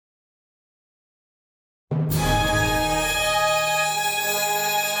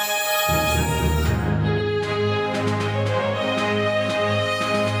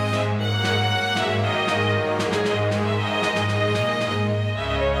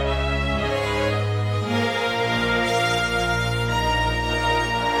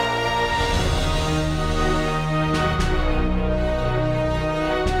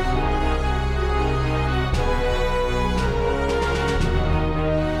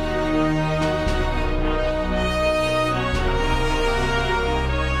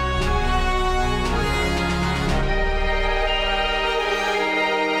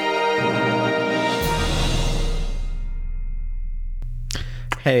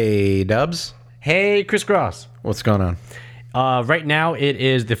Hey, Dubs. Hey, Chris Cross. What's going on? Right now, it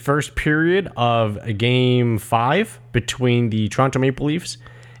is the first period of Game 5 between the Toronto Maple Leafs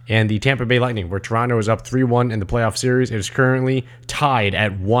and the Tampa Bay Lightning, where Toronto is up 3-1 in the playoff series. It is currently tied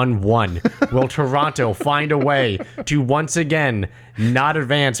at 1-1. Will Toronto find a way to once again not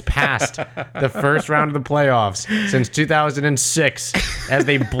advance past the first round of the playoffs since 2006 as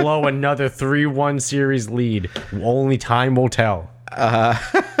they blow another 3-1 series lead? Only time will tell.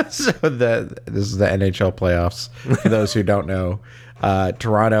 This is the NHL playoffs. For those who don't know,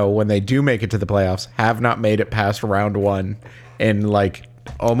 Toronto, when they do make it to the playoffs, have not made it past round one in like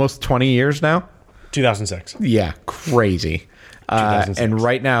almost 20 years now. 2006. Yeah, crazy. And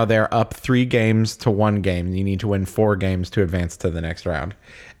right now they're up 3 games to 1 game. You need to win 4 games to advance to the next round.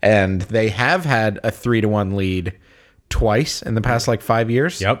 And they have had a 3-1 lead twice in the past like 5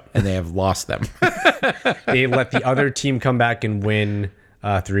 years. Yep. And they have lost them. They let the other team come back and win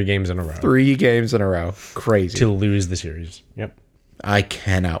 3 games in a row. 3 games in a row. Crazy. To lose the series. Yep. I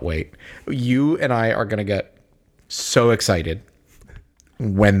cannot wait. You and I are going to get so excited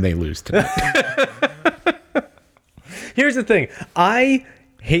when they lose tonight. Here's the thing. I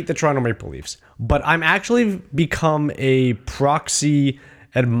hate the Toronto Maple Leafs, but I'm actually become a proxy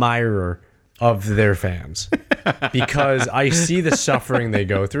admirer of their fans because I see the suffering they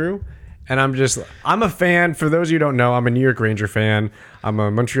go through. And I'm a fan. For those of you who don't know, I'm a New York Ranger fan. I'm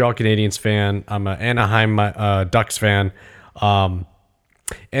a Montreal Canadiens fan. I'm an Anaheim Ducks fan. And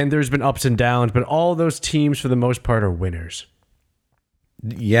there's been ups and downs, but all those teams, for the most part, are winners.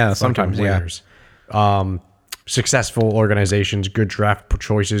 Yeah, sometimes winners. Successful organizations, good draft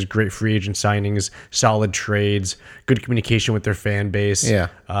choices, great free agent signings, solid trades, good communication with their fan base. Yeah.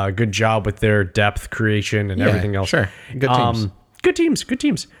 Good job with their depth creation and everything else. Sure. Good teams. Good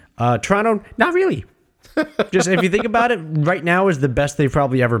teams. Toronto, not really. Just if you think about it, right now is the best they've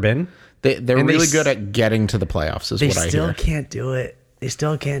probably ever been. They're really good at getting to the playoffs, is what I hear. They still can't do it. They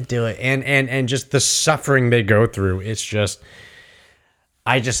still can't do it. And just the suffering they go through, it's just...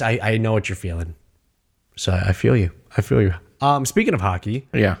 I know what you're feeling. So I feel you. Speaking of hockey,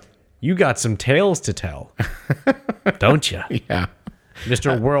 Yeah. you got some tales to tell, don't you? Yeah.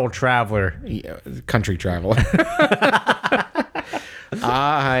 Mr. World Traveler. Yeah, country traveler.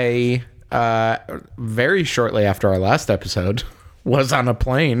 I very shortly after our last episode was on a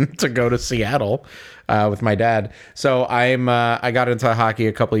plane to go to Seattle with my dad. So I got into hockey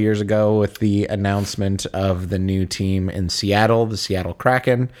a couple of years ago with the announcement of the new team in Seattle, the Seattle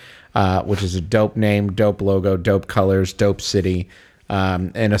Kraken, which is a dope name, dope logo, dope colors, dope city.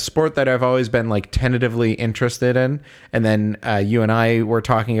 And a sport that I've always been like tentatively interested in. And then you and I were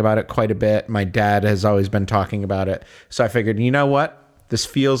talking about it quite a bit. My dad has always been talking about it. So I figured, you know what? This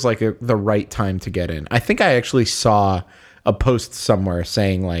feels like the right time to get in. I think I actually saw a post somewhere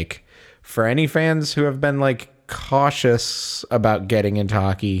saying like, for any fans who have been like cautious about getting into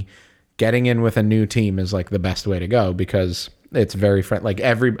hockey, getting in with a new team is like the best way to go because it's very friendly.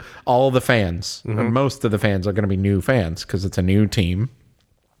 Like all the fans, or most of the fans are going to be new fans because it's a new team.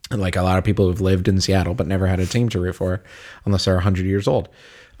 And like a lot of people who've lived in Seattle but never had a team to root for unless they're 100 years old.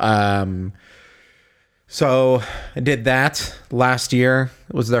 So I did that last year.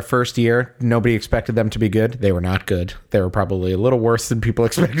 It was their first year. Nobody expected them to be good. They were not good. They were probably a little worse than people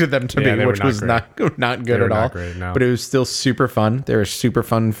expected them to be, which was not good at all. Great, no. But it was still super fun. They were a super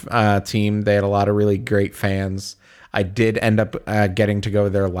fun team. They had a lot of really great fans. I did end up getting to go to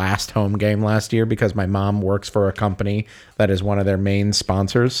their last home game last year because my mom works for a company that is one of their main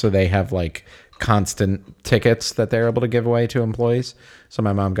sponsors. So they have like constant tickets that they're able to give away to employees. So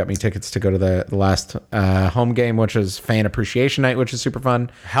my mom got me tickets to go to the last home game, which is fan appreciation night, which is super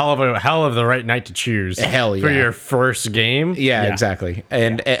fun. Hell of the right night to choose. Hell yeah. For your first game. Yeah. Exactly.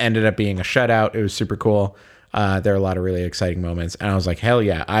 And it ended up being a shutout. It was super cool. There are a lot of really exciting moments. And I was like, hell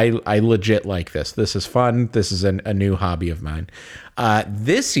yeah, I legit like this. This is fun. This is a new hobby of mine.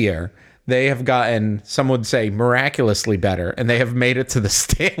 This year, they have gotten, some would say, miraculously better. And they have made it to the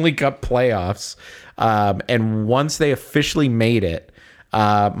Stanley Cup playoffs. And once they officially made it,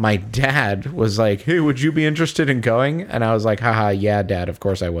 my dad was like, hey, would you be interested in going? And I was like, haha, yeah, Dad, of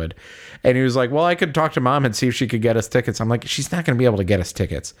course I would. And he was like, well, I could talk to Mom and see if she could get us tickets. I'm like, she's not going to be able to get us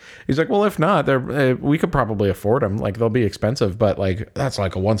tickets. He's like, well, if not, we could probably afford them. Like, they'll be expensive, but like, that's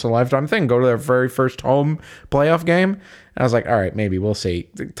like a once in a lifetime thing. Go to their very first home playoff game. And I was like, all right, maybe we'll see.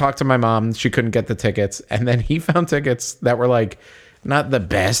 Talk to my mom. She couldn't get the tickets. And then he found tickets that were like not the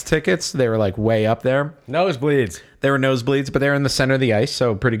best tickets. They were like way up there. Nosebleeds. They were nosebleeds, but they were in the center of the ice,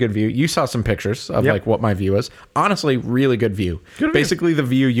 so pretty good view. You saw some pictures of like what my view was. Honestly, really good view. Basically the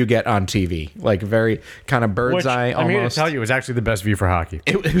view you get on TV, like very kind of bird's eye almost. I mean, to tell you, it was actually the best view for hockey.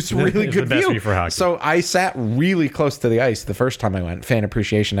 It was really good the best view for hockey. So I sat really close to the ice the first time I went, fan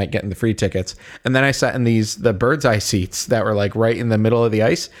appreciation night, getting the free tickets, and then I sat in the bird's eye seats that were like right in the middle of the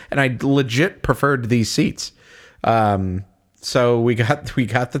ice, and I legit preferred these seats. So we got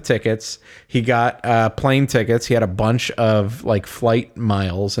the tickets. He got plane tickets. He had a bunch of like flight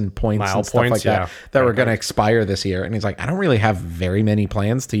miles and points and stuff like that were going to expire this year. And he's like, I don't really have very many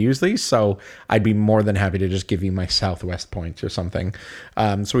plans to use these, so I'd be more than happy to just give you my Southwest points or something.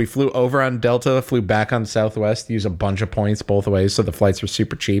 So we flew over on Delta, flew back on Southwest, used a bunch of points both ways, so the flights were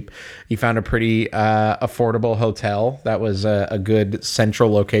super cheap. He found a pretty affordable hotel that was a good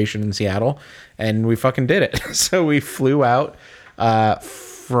central location in Seattle, and we fucking did it. So we flew out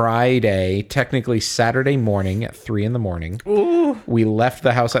Friday, technically Saturday morning at 3 a.m. Ooh. We left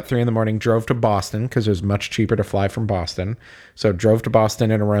the house at 3 a.m, drove to Boston because it was much cheaper to fly from Boston. So drove to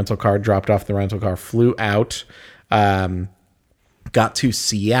Boston in a rental car, dropped off the rental car, flew out, got to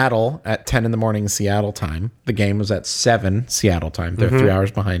Seattle at 10 a.m. Seattle time. The game was at 7 Seattle time. They're 3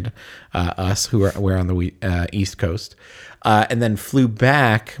 hours behind us, we're on the East Coast. And then flew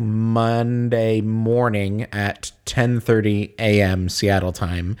back Monday morning at 10:30 a.m. Seattle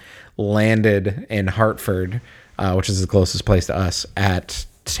time. Landed in Hartford, which is the closest place to us, at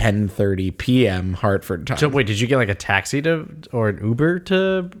 10:30 p.m. Hartford time. So wait, did you get like a taxi or an Uber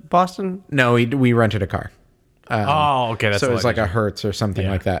to Boston? No, we rented a car. Okay. So it was like a Hertz or something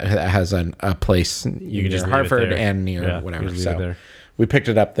like that. It has a place you near Hartford and near whatever. So we picked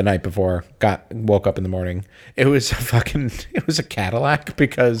it up the night before, woke up in the morning. It was a Cadillac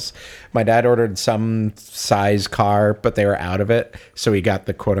because my dad ordered some size car, but they were out of it. So he got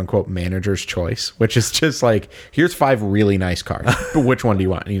the quote unquote manager's choice, which is just like, here's 5 really nice cars, but which one do you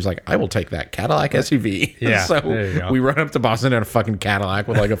want? And he was like, I will take that Cadillac SUV. Yeah. So we run up to Boston in a fucking Cadillac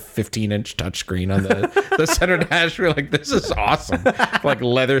with like a 15-inch touchscreen on the center dash. We were like, this is awesome. Like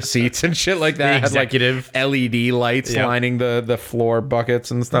leather seats and shit like that. The executive. Had like LED lights lining the floor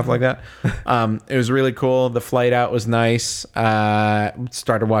buckets and stuff like that. It was really cool. The flight out was nice.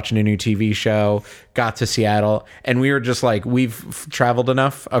 Started watching a new TV show, got to Seattle, and we were just like, we've traveled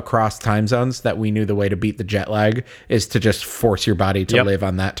enough across time zones that we knew the way to beat the jet lag is to just force your body to live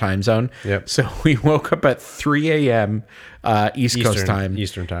on that time zone. So we woke up at 3 a.m. Eastern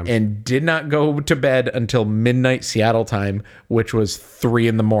time, and did not go to bed until midnight Seattle time, which was 3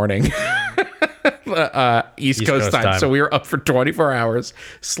 a.m. East Coast time. So we were up for 24 hours,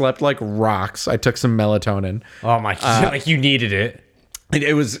 slept like rocks. I took some melatonin. Oh my God. Like you needed it.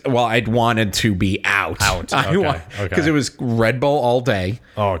 It was, well, I'd wanted to be out. Because it was Red Bull all day.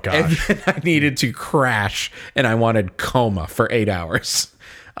 Oh gosh. And then I needed to crash, and I wanted coma for 8 hours.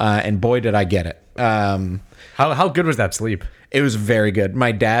 And boy, did I get it. How good was that sleep? It was very good.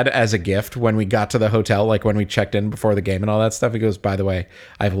 My dad, as a gift, when we got to the hotel, like when we checked in before the game and all that stuff, he goes, by the way,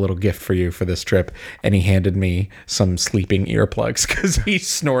 I have a little gift for you for this trip. And he handed me some sleeping earplugs because he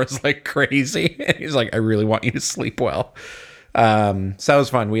snores like crazy. And he's like, I really want you to sleep well. So that was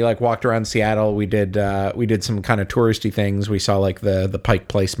fun. We like walked around Seattle. We did some kind of touristy things. We saw like the Pike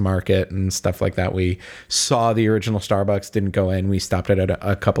Place Market and stuff like that. We saw the original Starbucks, didn't go in. We stopped at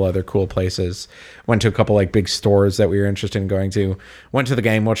a couple other cool places. Went to a couple like big stores that we were interested in going to. Went to the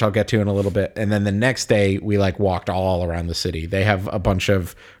game, which I'll get to in a little bit. And then the next day we like walked all around the city. They have a bunch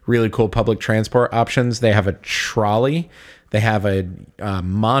of really cool public transport options. They have a trolley. They have a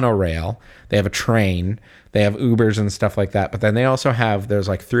monorail. They have a train. They have Ubers and stuff like that. But then they also have, there's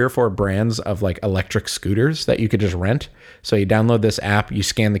like 3 or 4 brands of like electric scooters that you could just rent. So you download this app, you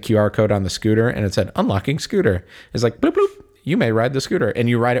scan the QR code on the scooter, and it said, unlocking scooter. It's like, bloop, bloop, you may ride the scooter. And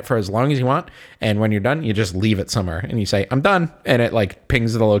you ride it for as long as you want. And when you're done, you just leave it somewhere. And you say, I'm done. And it like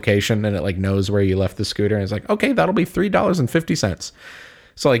pings the location, and it like knows where you left the scooter. And it's like, okay, that'll be $3.50.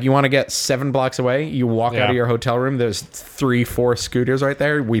 So like you want to get 7 blocks away, you walk out of your hotel room, there's 3-4 scooters right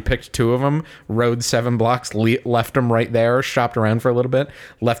there. We picked 2 of them, rode 7 blocks, left them right there, shopped around for a little bit,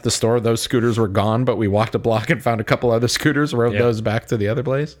 left the store. Those scooters were gone, but we walked a block and found a couple other scooters, rode those back to the other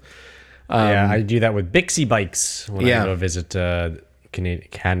place. I do that with Bixie bikes when I go visit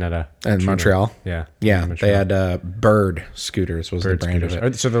Canada and Montreal. Yeah, Montreal. They had Bird scooters was the brand of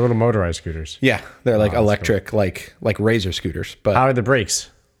it. So they're little motorized scooters. Yeah, they're like electric, cool. like Razor scooters. But how are the brakes?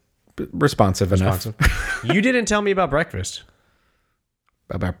 Responsive enough. You didn't tell me about breakfast.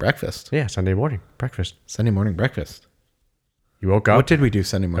 About breakfast? Yeah, Sunday morning breakfast. Sunday morning breakfast. You woke up. What did we do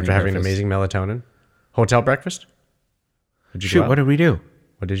Sunday morning after having amazing melatonin? Hotel breakfast? Did you go Shoot, out? what did we do?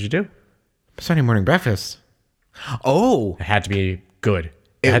 What did you do? Sunday morning breakfast. Oh, It had to be good.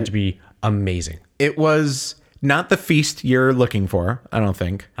 It had to be amazing. it was not the feast you're looking for, I don't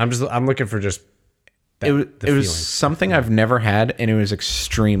think. I'm looking for just It was feeling. something I've never had, and it was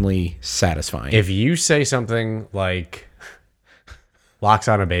extremely satisfying. If you say something like lox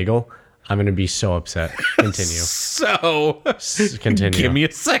on a bagel, I'm going to be so upset. Continue. So, Continue. give me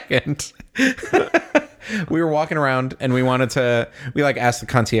a second. We were walking around, and we asked the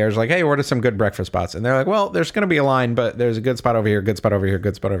concierge, like, hey, what are some good breakfast spots? And they're like, well, there's going to be a line, but there's a good spot over here, good spot over here,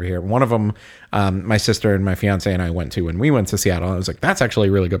 good spot over here. One of them, my sister and my fiance and I went to when we went to Seattle. I was like, that's actually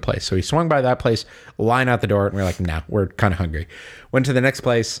a really good place. So we swung by that place, line out the door, and we are like, nah, we're kind of hungry. Went to the next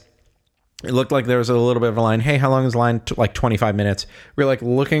place. It looked like there was a little bit of a line. Hey, how long is the line? Like 25 minutes. We were like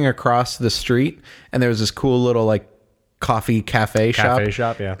looking across the street, and there was this cool little like cafe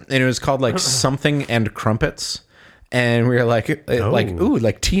shop. Yeah. And it was called like something and crumpets. And we were like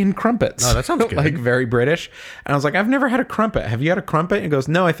tea and crumpets. Oh, that sounds good. Like very British. And I was like, I've never had a crumpet. Have you had a crumpet? And he goes,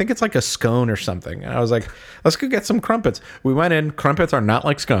 no, I think it's like a scone or something. And I was like, let's go get some crumpets. We went in. Crumpets are not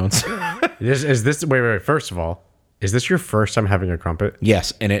like scones. Wait, first of all, is this your first time having a crumpet?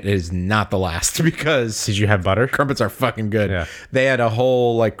 Yes, and it is not the last because Did you have butter? crumpets are fucking good. Yeah. They had a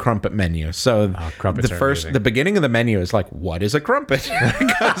whole like crumpet menu. So crumpets are amazing. the beginning of the menu is like, what is a crumpet?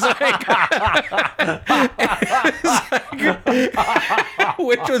 Because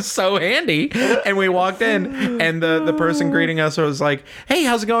which was so handy. And we walked in, and the person greeting us was like, hey,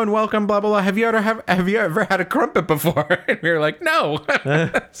 how's it going? Welcome, blah blah blah. Have you ever had a crumpet before? And we were like, no.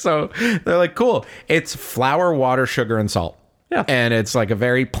 So they're like, cool. It's flour, water, sugar, and salt. Yeah. And it's like a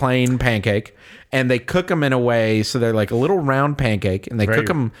very plain pancake. And they cook them in a way so they're like a little round pancake, and they cook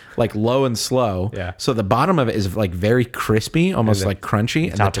them like low and slow. Yeah. So the bottom of it is like very crispy, almost like crunchy,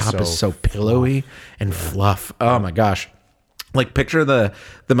 and the top is so pillowy and fluff. Oh my gosh. Like picture the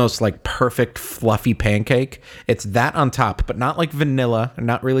most like perfect fluffy pancake. It's that on top, but not like vanilla,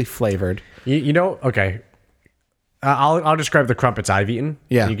 not really flavored. You know, okay. I'll describe the crumpets I've eaten.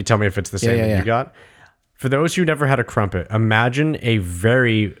 Yeah. You can tell me if it's the same that you got. For those who never had a crumpet, imagine a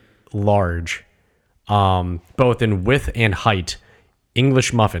very large, both in width and height,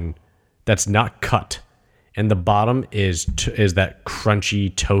 English muffin that's not cut, and the bottom is that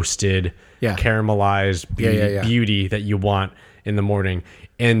crunchy, toasted, caramelized beauty that you want in the morning,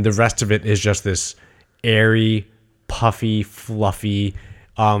 and the rest of it is just this airy, puffy, fluffy.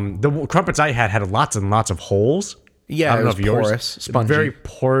 The crumpets I had lots and lots of holes. Yeah, I don't know it was if yours, porous, spongy. very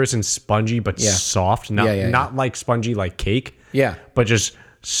porous and spongy, but soft. Not like spongy like cake. Yeah. but just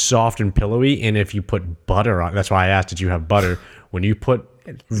soft and pillowy. And if you put butter on, that's why I asked, did you have butter? When you put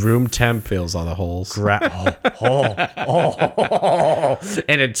room temp, Fills all the holes.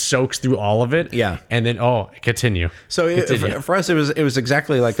 and it soaks through all of it. Yeah. and then continue. So for us, it was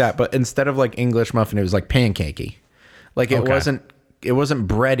exactly like that, but instead of like English muffin, it was like pancakey. Like it wasn't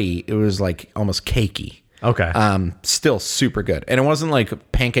bready. It was like almost cakey. Okay. Still super good, and it wasn't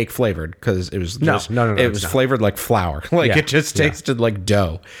like pancake flavored because it was just no, it was flavored like flour. Like Yeah, it just tasted like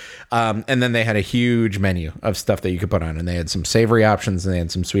dough. And then they had a huge menu of stuff that you could put on, and they had some savory options and they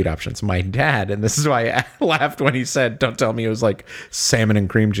had some sweet options. My dad, and this is why I laughed when he said, "Don't tell me it was like salmon and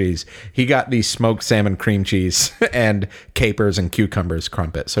cream cheese." He got the smoked salmon cream cheese and capers and cucumbers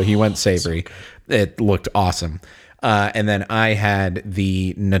crumpet, so he went savory. It looked awesome. And then I had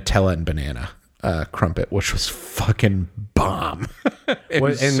the Nutella and banana crumpet, which was fucking bomb.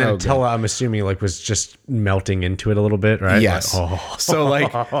 And so Nutella, I'm assuming, like was just melting into it a little bit, right? Yes. So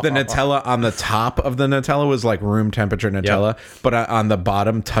like the Nutella on the top of the Nutella was like room temperature Nutella, but on the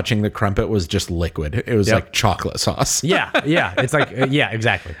bottom touching the crumpet was just liquid. It was like chocolate sauce. yeah. It's like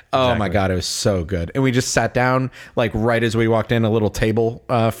exactly. Oh my God, it was so good. And we just sat down like right as we walked in, a little table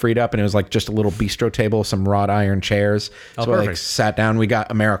freed up, and it was like just a little bistro table, some wrought iron chairs. So we like perfect. sat down, we got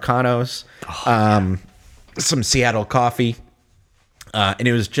Americanos, some Seattle coffee. And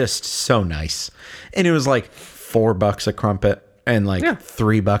it was just so nice. And it was like $4 a crumpet and like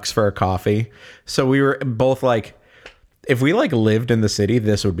 $3 for a coffee. So we were both like, if we like lived in the city,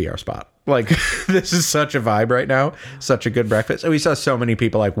 this would be our spot. Like this is such a vibe right now. Such a good breakfast. And we saw so many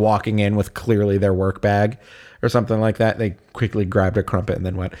people like walking in with clearly their work bag or something like that. They quickly grabbed a crumpet and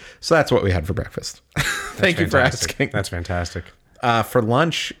then went. So that's what we had for breakfast. Thank you for asking. That's fantastic. For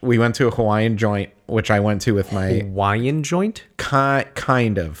lunch, we went to a Hawaiian joint, which I went to with my Hawaiian joint?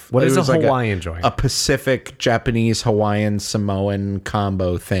 kind of. What is It a was like Hawaiian joint? A Pacific, Japanese, Hawaiian, Samoan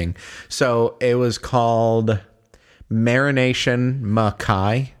combo thing. So it was called Marination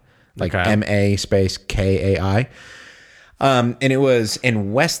Makai, like Okay. MA space KAI. And it was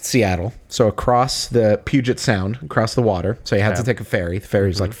in West Seattle, so across the Puget Sound, across the water. So you had to take a ferry. The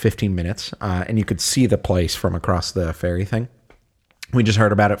ferry is like 15 minutes, and you could see the place from across the ferry thing. We just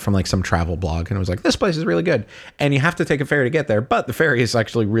heard about it from like some travel blog, and it was like, this place is really good, and you have to take a ferry to get there, but the ferry is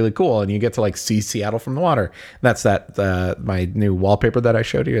actually really cool, and you get to like see Seattle from the water. That's my new wallpaper that I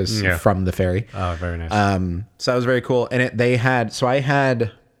showed you is from the ferry. Oh, very nice. So that was very cool. And I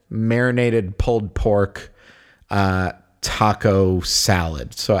had marinated pulled pork taco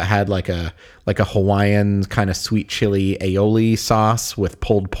salad. So it had like a Hawaiian kind of sweet chili aioli sauce with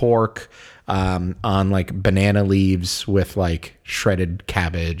pulled pork on like banana leaves with like shredded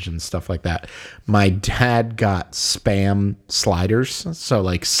cabbage and stuff like that. My dad got Spam sliders, so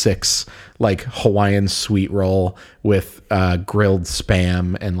like 6 like Hawaiian sweet roll with grilled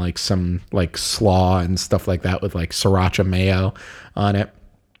Spam and like some like slaw and stuff like that with like sriracha mayo on it.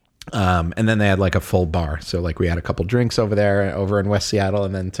 And then they had like a full bar. So like we had a couple drinks over in West Seattle,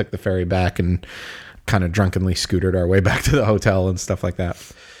 and then took the ferry back and kind of drunkenly scootered our way back to the hotel and stuff like that.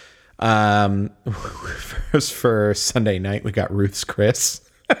 First for Sunday night, we got Ruth's Chris.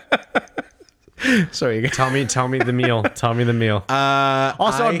 So you tell me the meal. Tell me the meal.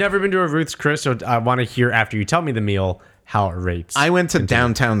 I've never been to a Ruth's Chris, so I want to hear after you tell me the meal how it rates. I went to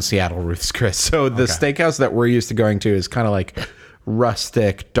downtown Seattle Ruth's Chris. So the steakhouse that we're used to going to is kind of like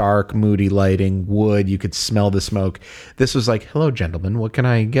rustic, dark, moody lighting, wood. You could smell the smoke. This was like, hello, gentlemen, what can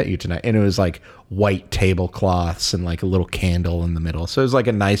I get you tonight? And it was like white tablecloths and like a little candle in the middle. So it was like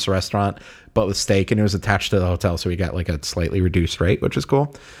a nice restaurant, but with steak, and it was attached to the hotel. So we got like a slightly reduced rate, which is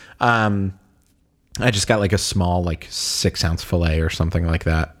cool. I just got like a small, like 6-ounce filet or something like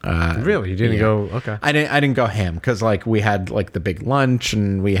that. Really? You didn't go? Okay. I didn't go ham because like we had like the big lunch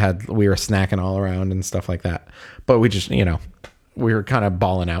and we were snacking all around and stuff like that. But we just, we were kind of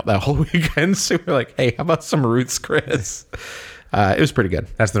balling out that whole weekend. So we were like, hey, how about some Ruth's Chris? It was pretty good.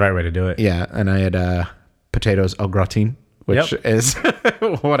 That's the right way to do it. Yeah. And I had potatoes au gratin, which is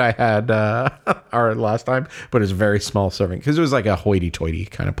what I had our last time, but it's a very small serving because it was like a hoity-toity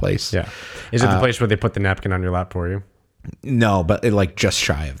kind of place. Yeah. Is it the place where they put the napkin on your lap for you? No, but it, like just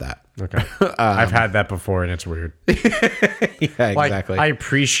shy of that. Okay. I've had that before and it's weird. Yeah, exactly. I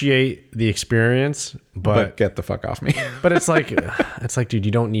appreciate the experience, but get the fuck off me. But it's like, dude,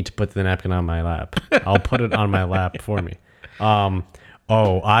 you don't need to put the napkin on my lap. I'll put it on my lap for me.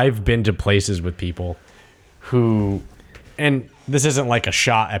 I've been to places with people who, and this isn't like a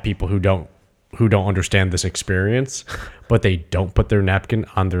shot at people who don't understand this experience, but they don't put their napkin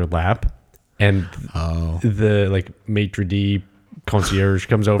on their lap, and the like maitre d' concierge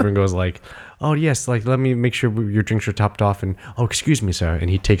comes over and goes like, oh yes, like let me make sure your drinks are topped off, and oh excuse me sir,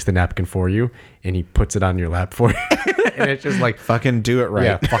 and he takes the napkin for you and he puts it on your lap for you. And it's just like, fucking do it right.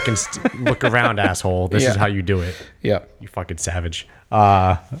 Yeah, fucking look around, asshole. This is how you do it. Yeah, you fucking savage.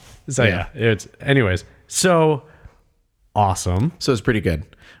 It's anyways. So awesome. So it's pretty good.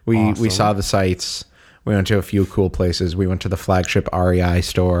 We saw the sights. We went to a few cool places. We went to the flagship REI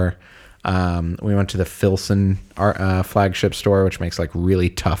store. We went to the Filson flagship store, which makes like really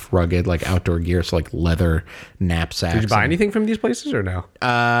tough, rugged, like outdoor gear, so like leather knapsacks. Did you buy anything from these places or no?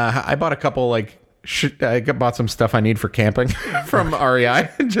 I bought a couple like I bought some stuff I need for camping from REI,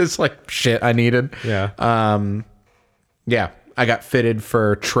 just like shit I needed. Yeah. Yeah. I got fitted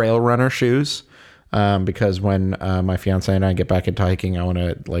for trail runner shoes. Because when my fiance and I get back into hiking, I want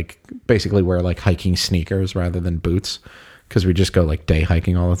to like basically wear like hiking sneakers rather than boots, because we just go like day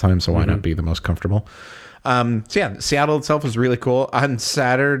hiking all the time. So why not be the most comfortable? So yeah, Seattle itself was really cool. On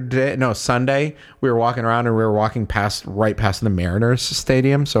Sunday, we were walking around and we were walking right past the Mariners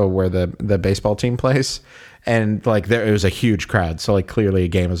stadium. So where the baseball team plays. And like it was a huge crowd, so like clearly a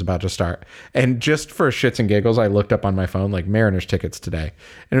game was about to start. And just for shits and giggles, I looked up on my phone like Mariners tickets today,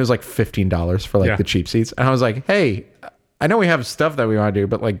 and it was like $15 for like the cheap seats. And I was like, "Hey, I know we have stuff that we want to do,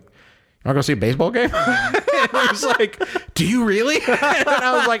 but like, you want to go see a baseball game?" And I was like, "Do you really?" And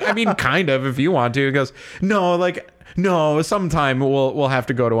I was like, "I mean, kind of, if you want to." He goes, No, sometime we'll have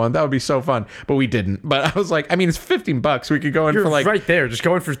to go to one. That would be so fun. But we didn't. But I was like, I mean, it's $15. We could go in for like right there. Just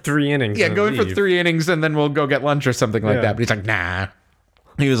go in for 3 innings. Yeah, go in for 3 innings and then we'll go get lunch or something like that. But he's like, nah.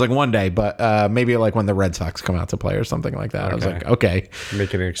 He was like, one day, but maybe like when the Red Sox come out to play or something like that. Okay. I was like, okay.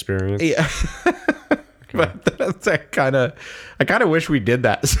 Make it an experience. Yeah. But I kind of wish we did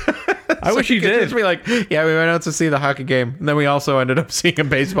that. I wish you did. Just be like, yeah, we went out to see the hockey game, and then we also ended up seeing a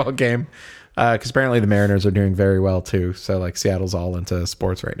baseball game. Because apparently the Mariners are doing very well too. So like Seattle's all into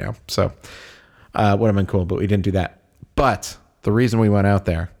sports right now. So would have been cool, but we didn't do that. But the reason we went out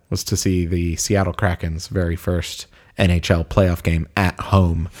there was to see the Seattle Kraken's very first NHL playoff game at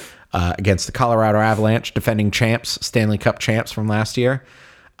home against the Colorado Avalanche, defending champs, Stanley Cup champs from last year.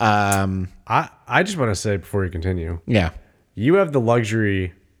 I just want to say before you continue, Yeah. you have the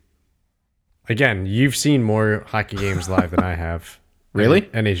luxury. Again, you've seen more hockey games live than I have. Really?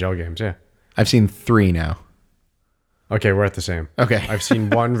 NHL games, yeah. I've seen 3 now. Okay, we're at the same. Okay. I've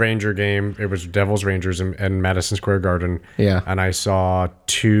seen one Ranger game. It was Devils Rangers in Madison Square Garden. Yeah. And I saw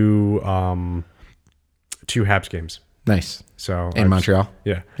two Habs games. Nice. So In Montreal?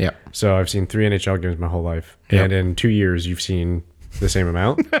 Yeah. Yeah. So I've seen 3 NHL games my whole life. Yep. And in 2 years, you've seen the same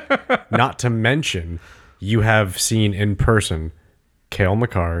amount. Not to mention, you have seen in person Cale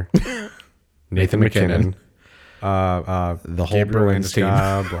Makar, Nathan McKinnon, The whole Gabriel Bruins team.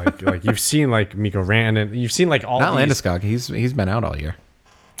 Landeskog, like you've seen like Mikko Rantanen. You've seen like all Not these. Landeskog. He's been out all year.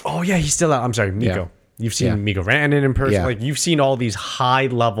 Oh yeah, he's still out. I'm sorry, Mikko. Yeah. You've seen Yeah. Mikko Rantanen in person. Yeah. Like you've seen all these high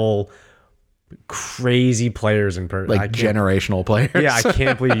level, crazy players in person. Like generational players. Yeah, I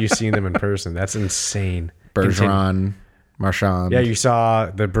can't believe you've seen them in person. That's insane. Bergeron, Marchand. Yeah, you saw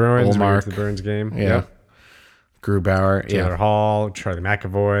the Bruins. Ullmark. The Bruins game. Yeah. Yep. Grubauer. Taylor Yeah. Hall, Charlie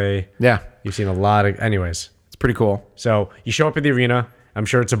McAvoy. Yeah. You've seen a lot of. Anyways, It's pretty cool. so you show up at the arena. I'm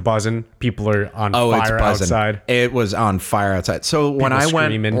sure it's a buzzing. People are on fire outside. It was on fire outside. So when I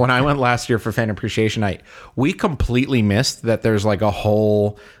screaming. went last year for Fan Appreciation Night, we completely missed that there's like a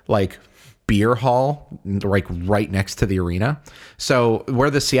whole like beer hall like right next to the arena. So where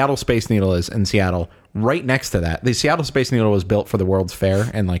the Seattle Space Needle is in Seattle, right next to that, the Seattle Space Needle was built for the World's Fair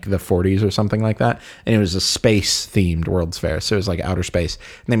in like the 40s or something like that, and it was a space themed World's Fair. So it was like outer space,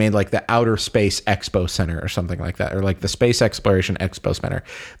 and they made like the Outer Space Expo Center or something like that, or like the Space Exploration Expo Center.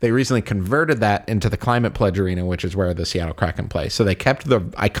 They recently converted that into the Climate Pledge Arena, which is where the Seattle Kraken play. So they kept the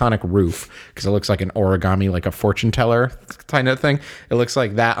iconic roof because it looks like an origami, like a fortune teller kind of thing. It looks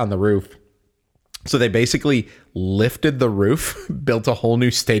like that on the roof. So they basically lifted the roof, built a whole new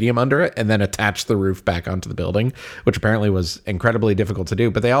stadium under it, and then attached the roof back onto the building, which apparently was incredibly difficult to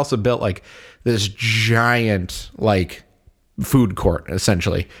do. But they also built like this giant like food court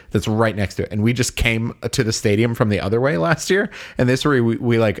essentially that's right next to it. And we just came to the stadium from the other way last year, and this way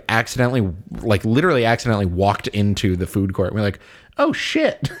we like literally accidentally walked into the food court. We're like, oh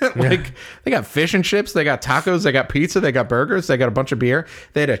shit. Like they got fish and chips, they got tacos, they got pizza, they got burgers, they got a bunch of beer.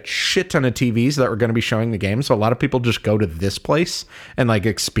 They had a shit ton of TVs that were going to be showing the game. So a lot of people just go to this place and like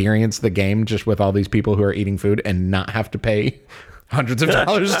experience the game just with all these people who are eating food and not have to pay hundreds of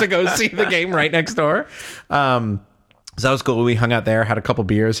dollars to go see the game right next door. So that was cool. We hung out there, had a couple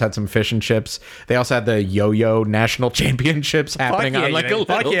beers, had some fish and chips. They also had the yo-yo national championships happening on like a little.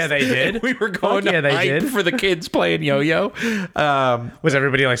 Fuck yeah, they did. We were going Fuck yeah, to they hype did. for the kids playing yo-yo. Was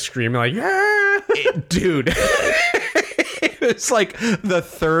everybody like screaming like, yeah? Dude. It's like the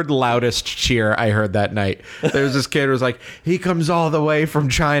third loudest cheer I heard that night. There was this kid who was like, he comes all the way from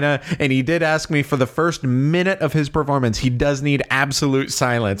China, and he did ask me for the first minute of his performance, he does need absolute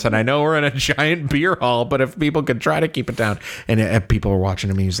silence. And I know we're in a giant beer hall, but if people could try to keep it down. And people were watching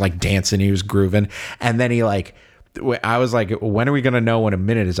him. He was like dancing, he was grooving. And then he like, I was like, when are we going to know when a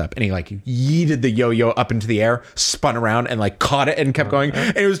minute is up? And he like yeeted the yo-yo up into the air, spun around and like caught it and kept going.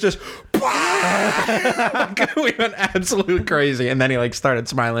 And it was just, like, we went absolutely crazy. And then he like started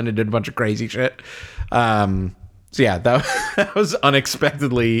smiling and did a bunch of crazy shit. So yeah, that was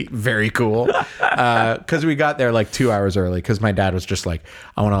unexpectedly very cool. Cause we got there like 2 hours early. Cause my dad was just like,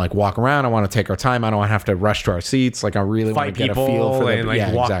 I want to like walk around. I want to take our time. I don't want to have to rush to our seats. Like I really want Fight to get a people feel for and the, like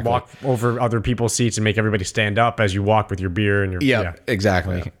yeah, walk, exactly. walk over other people's seats and make everybody stand up as you walk with your beer and your Yeah,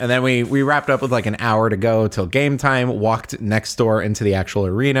 exactly. And then we wrapped up with like an hour to go till game time, walked next door into the actual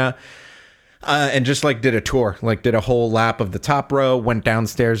arena, and just like did a tour, like did a whole lap of the top row, went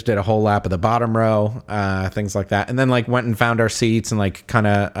downstairs, did a whole lap of the bottom row, things like that. And then like went and found our seats and like kind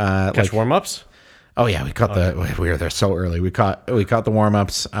of catch warm-ups. Oh yeah, we caught we were there so early. We caught the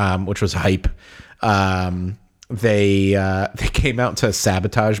warm-ups, which was hype. They came out to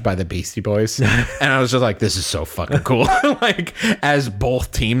Sabotage by the Beastie Boys, and I was just like, this is so fucking cool. Like as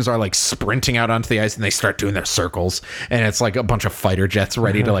both teams are like sprinting out onto the ice and they start doing their circles, and it's like a bunch of fighter jets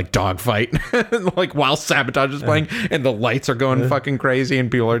ready to like dogfight, like while Sabotage is playing, and the lights are going fucking crazy,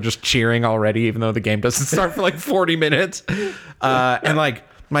 and people are just cheering already, even though the game doesn't start for like 40 minutes. And like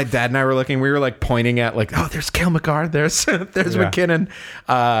my dad and I were looking, we were like pointing at like, oh, there's Cale Makar, there's McKinnon.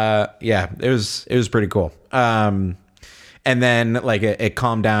 Yeah, it was pretty cool. And then like it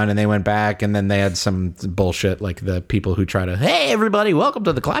calmed down and they went back, and then they had some bullshit like the people who try to, hey everybody, welcome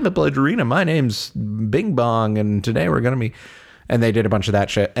to the Climate Pledge Arena. My name's Bing Bong, and today we're gonna be. and they did a bunch of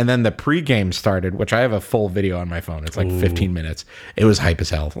that shit. And then the pregame started, which I have a full video on my phone. It's like 15 minutes. It was hype as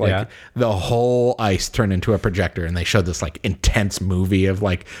hell. Like the whole ice turned into a projector, and they showed this like intense movie of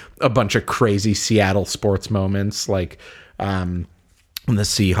like a bunch of crazy Seattle sports moments, like when the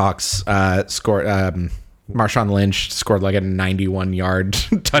Seahawks scored. Marshawn Lynch scored like a 91-yard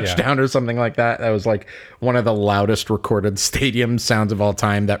touchdown or something like that. That was like one of the loudest recorded stadium sounds of all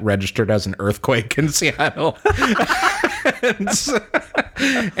time that registered as an earthquake in Seattle.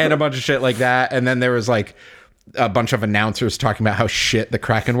 And a bunch of shit like that. And then there was like a bunch of announcers talking about how shit the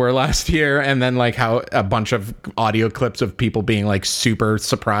Kraken were last year, and then like how a bunch of audio clips of people being like super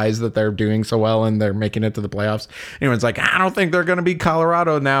surprised that they're doing so well and they're making it to the playoffs. Anyone's like, I don't think they're gonna be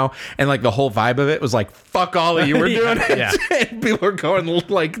Colorado now, and like the whole vibe of it was like, fuck all of you, we're doing it. And people are going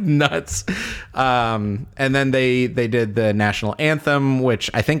like nuts. And then they did the national anthem, which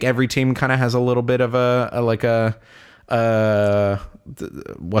I think every team kind of has a little bit of a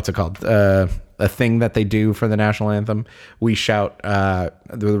what's it called? A thing that they do for the national anthem. We shout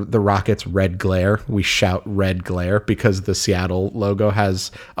the Rockets' red glare. We shout red glare because the Seattle logo has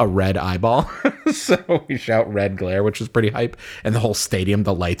a red eyeball. So we shout red glare, which is pretty hype. And the whole stadium,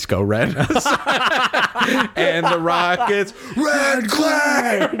 the lights go red. And the Rockets, red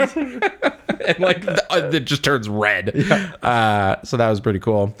glare. And like it just turns red. So that was pretty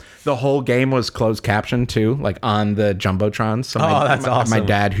cool. The whole game was closed captioned too, like on the Jumbotron. So that's awesome. My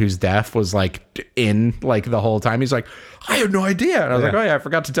dad, who's deaf, was like in like the whole time. He's like, I had no idea. And I was like, oh yeah, I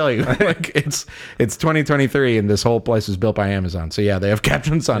forgot to tell you. Like it's 2023 and this whole place was built by Amazon. So yeah, they have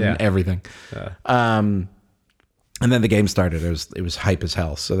captions on everything. And then the game started. It was hype as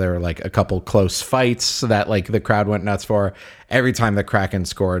hell. So there were like a couple close fights that like the crowd went nuts for. Every time the Kraken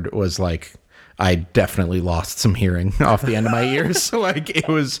scored was like, I definitely lost some hearing off the end of my ears. So like it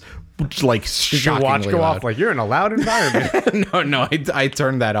was like shockingly Did your watch go loud. off like you're in a loud environment? No, I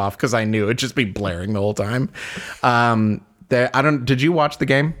turned that off because I knew it'd just be blaring the whole time. Did you watch the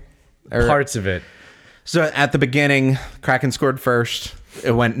game? Parts of it. So at the beginning, Kraken scored first.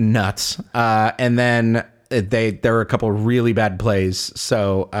 It went nuts. And then there were a couple really bad plays.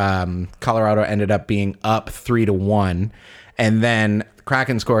 So Colorado ended up being up 3-1. And then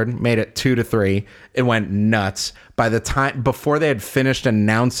Kraken scored, made it 2-3. It went nuts. By the time before they had finished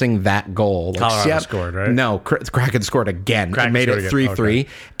announcing that goal, Colorado scored, right? No, Kraken scored again. It made it 3-3, okay.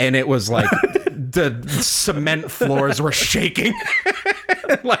 And it was like the cement floors were shaking.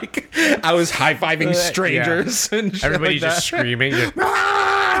 Like I was high-fiving strangers and shit. Everybody like just screaming. It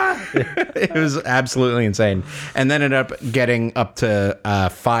was absolutely insane. And then ended up getting up to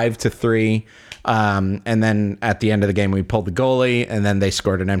 5-3. And then at the end of the game, we pulled the goalie, and then they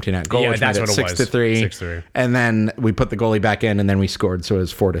scored an empty net goal, which made it 6-3. 6-3. And then we put the goalie back in, and then we scored, so it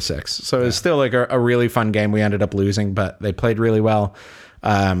was 4-6. So it was still like a really fun game. We ended up losing, but they played really well.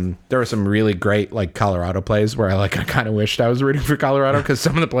 There were some really great like Colorado plays where I kind of wished I was rooting for Colorado because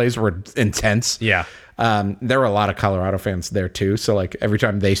some of the plays were intense. Yeah. There were a lot of Colorado fans there too. So like every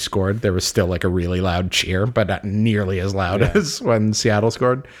time they scored, there was still like a really loud cheer, but not nearly as loud as when Seattle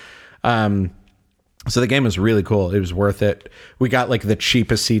scored. So the game was really cool. It was worth it. We got like the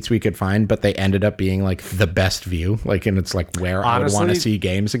cheapest seats we could find, but they ended up being like the best view. Like, and it's like where I would want to see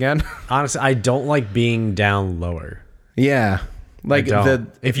games again. Honestly, I don't like being down lower. Yeah. Like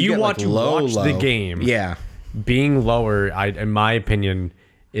if you want to watch the game, being lower, in my opinion,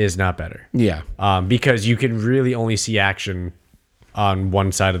 is not better. Yeah. Because you can really only see action on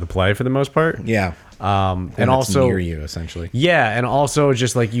one side of the play for the most part. Yeah. And also near you essentially. Yeah, and also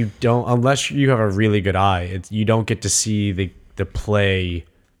just like you don't, unless you have a really good eye, you don't get to see the play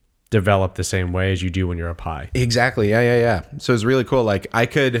develop the same way as you do when you're up high. Exactly. Yeah. So it's really cool. Like I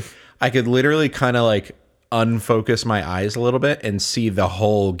could literally kind of like unfocus my eyes a little bit and see the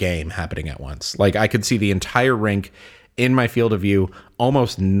whole game happening at once. Like I could see the entire rink in my field of view.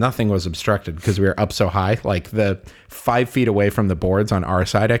 Almost nothing was obstructed because we were up so high. Like the 5 feet away from the boards on our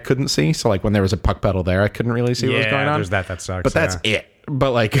side, I couldn't see. So like when there was a puck pedal there, I couldn't really see what was going on. There's that sucks. But that's it.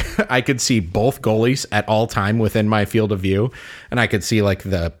 But like I could see both goalies at all time within my field of view, and I could see like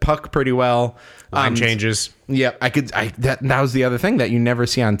the puck pretty well. Line changes. Yeah, that was the other thing that you never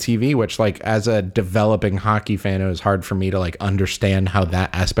see on TV, which like as a developing hockey fan, it was hard for me to like understand how that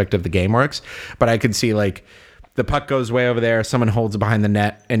aspect of the game works. But I could see like the puck goes way over there, someone holds it behind the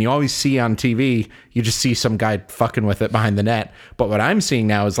net, and you always see on TV, you just see some guy fucking with it behind the net. But what I'm seeing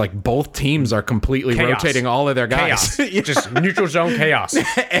now is like both teams are completely rotating all of their guys. Chaos. Just neutral zone chaos.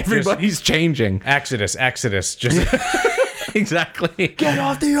 Everybody's changing. Exodus. Just Exactly. Get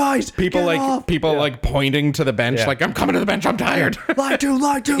off the ice. People like pointing to the bench, Yeah. like, I'm coming to the bench, I'm tired. Lie to,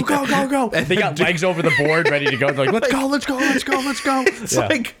 go. And they got legs over the board ready to go. They're like, let's go. It's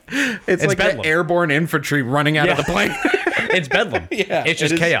like like bedlam. the airborne infantry running out of the plane. It's bedlam. Yeah, It's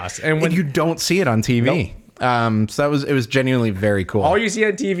just it is. chaos. And when You don't see it on TV. So it was genuinely very cool. all you see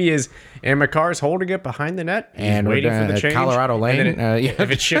on TV is, and McCarr's holding it behind the net, And he's waiting we're for the change. Colorado And then Lane, yeah. if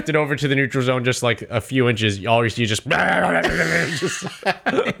it's shifted over to the neutral zone just like a few inches, all you see is just.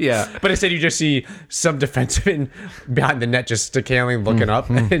 Yeah. But instead, you just see some defenseman behind the net just stickling, looking up,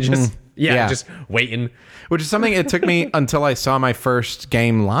 and just Yeah. just waiting. Which is something it took me until I saw my first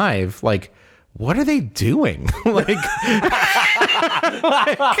game live. Like, what are they doing?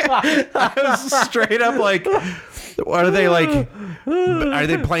 I was straight up like, what are they like? Are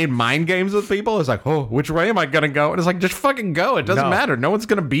they playing mind games with people? It's like, oh, which way am I gonna go? And it's like, just fucking go. It doesn't No. matter. No one's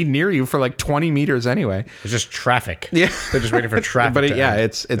gonna be near you for like 20 meters anyway. It's just traffic. Yeah. They're just waiting for traffic. But to yeah, end.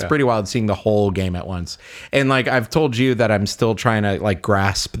 it's pretty wild seeing the whole game at once. And like I've told you that I'm still trying to like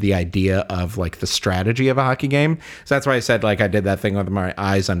grasp the idea of like the strategy of a hockey game. So that's why I said like I did that thing with my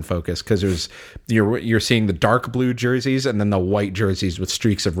eyes unfocused, because it was you're seeing the dark blue jerseys and then the white jerseys with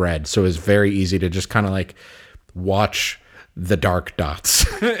streaks of red. So it's very easy to just kind of like watch the dark dots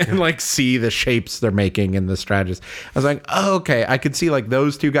and like see the shapes they're making and the strategies. I was like, oh, okay, I could see like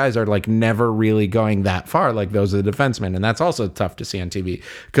those two guys are like never really going that far. Like those are the defensemen. And that's also tough to see on TV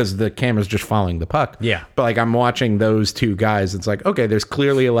because the camera's just following the puck. Yeah. But like I'm watching those two guys. It's like, okay, there's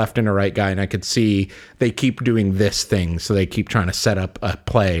clearly a left and a right guy. And I could see they keep doing this thing. So they keep trying to set up a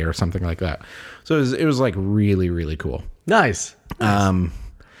play or something like that. So it was like really, really cool. Nice.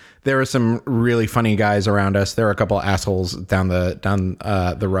 There were some really funny guys around us. There were a couple of assholes down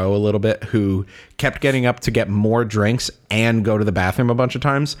the row a little bit who kept getting up to get more drinks and go to the bathroom a bunch of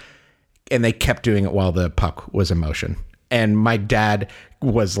times, and they kept doing it while the puck was in motion. And my dad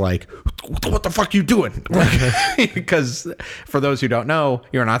was like, what the fuck you doing? Because for those who don't know,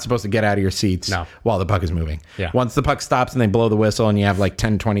 you're not supposed to get out of your seats while the puck is moving. Yeah. Once the puck stops and they blow the whistle and you have like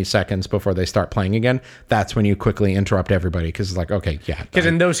 10, 20 seconds before they start playing again, that's when you quickly interrupt everybody because it's like, okay, yeah. Because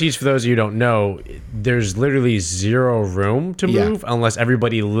in those seats, for those of you who don't know, there's literally zero room to move unless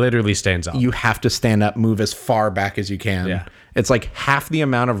everybody literally stands up. You have to stand up, move as far back as you can. Yeah. It's like half the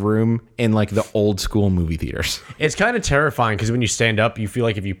amount of room in like the old school movie theaters. It's kind of terrifying because when you stand up, you feel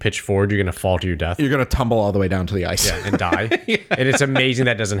like if you pitch forward, you're going to fall to your death. You're going to tumble all the way down to the ice. And die. And it's amazing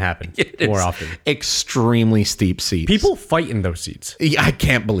that doesn't happen more often. Extremely steep seats. People fight in those seats Yeah, I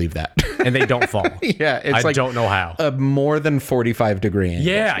can't believe that. and they don't fall. Yeah, it's I don't know how. A more than 45-degree angle.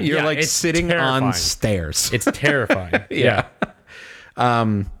 Yeah, You're yeah, like it's sitting terrifying. on stairs. It's terrifying. Yeah.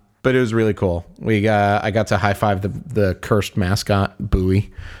 But it was really cool. I got to high five the cursed mascot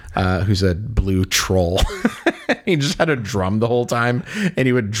Bowie, who's a blue troll. He just had a drum the whole time, and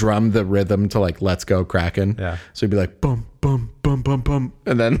he would drum the rhythm to like "Let's Go Kraken." Yeah. So he'd be like bum bum bum bum bum,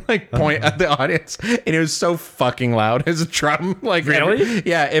 and then like point at the audience, and it was so fucking loud. His drum, like Really?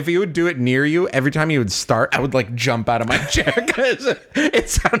 yeah. If he would do it near you, every time he would start, I would like jump out of my chair because it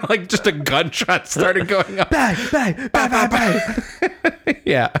sounded like just a gunshot started going off. Bang, bang, bang, bang, bang.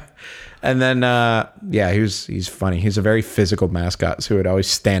 Yeah. And then, he's funny. He's a very physical mascot, so he would always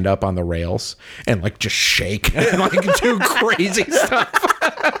stand up on the rails and like just shake and like do crazy stuff.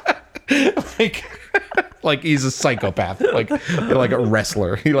 like he's a psychopath, like a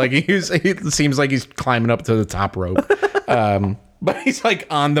wrestler. He seems like he's climbing up to the top rope. But he's like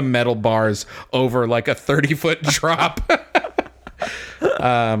on the metal bars over like a 30-foot drop.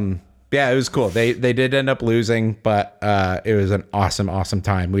 Yeah, it was cool. They did end up losing, but it was an awesome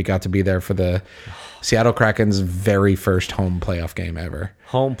time. We got to be there for the Seattle Kraken's very first home playoff game ever.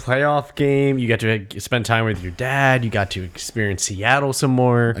 Home playoff game. You got to spend time with your dad. You got to experience Seattle some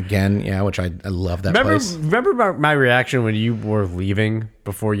more. Again, yeah, which I love that place. Remember my reaction when you were leaving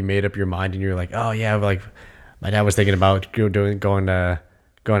before you made up your mind and you were like, oh yeah, like my dad was thinking about going to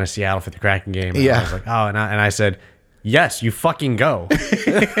Seattle for the Kraken game. And I was like, oh, and I said, yes, you fucking go.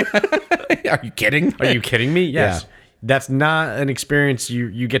 Are you kidding? Are you kidding me? Yes. Yeah. That's not an experience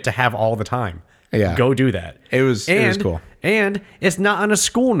you get to have all the time. Yeah. Go do that. It was cool. And it's not on a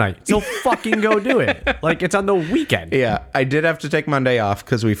school night. So fucking go do it. Like it's on the weekend. Yeah, I did have to take Monday off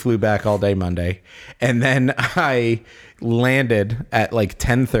because we flew back all day Monday. And then I landed at like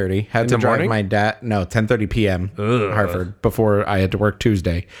 10:30. Had to drive morning? my dad. No, 10:30 p.m. Hartford before I had to work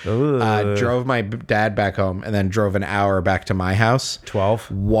Tuesday. Drove my dad back home and then drove an hour back to my house.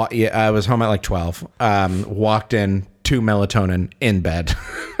 12? Yeah, I was home at like 12. Walked in, 2 melatonin, in bed.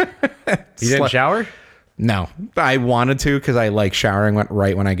 You didn't shower? No, I wanted to because I like showering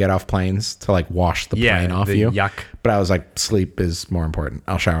right when I get off planes to like wash the plane off the you. yuck. But I was like, sleep is more important.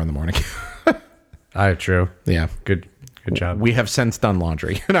 I'll shower in the morning. True. Yeah. Good job. We have since done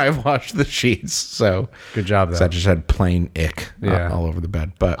laundry and I've washed the sheets. So Good job, though. so I just had plain ick all over the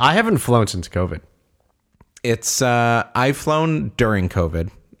bed. But I haven't flown since COVID. it's, I've flown during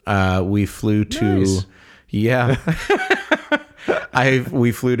COVID. We flew to, Nice. yeah.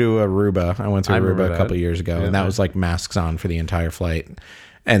 We flew to Aruba. I went to remember Aruba a that. couple years ago, and that was like masks on for the entire flight,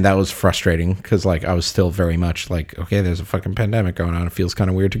 and that was frustrating because like I was still very much like, okay, there's a fucking pandemic going on. It feels kind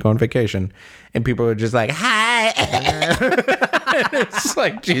of weird to go on vacation, and people were just like, hi. It's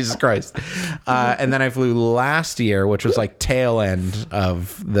like Jesus Christ. And then I flew last year, which was like tail end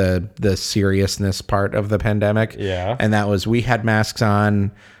of the seriousness part of the pandemic. Yeah. and that was we had masks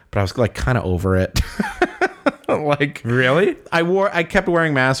on, but I was like kind of over it. Like Really? I kept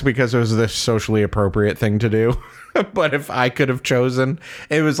wearing masks because it was the socially appropriate thing to do. But if I could have chosen,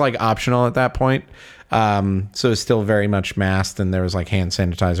 it was like optional at that point. So it's still very much masked, and there was like hand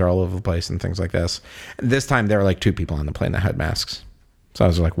sanitizer all over the place and things like this. This time there were like 2 people on the plane that had masks. So I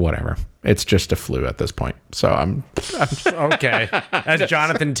was like, whatever. It's just a flu at this point. So I'm Okay. As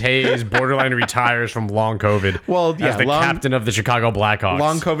Jonathan Tays borderline retires from long COVID. Well, yeah, as the captain of the Chicago Blackhawks.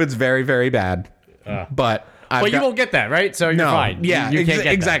 long COVID's very, very bad. But you won't get that, right? So you're fine. Yeah, you can't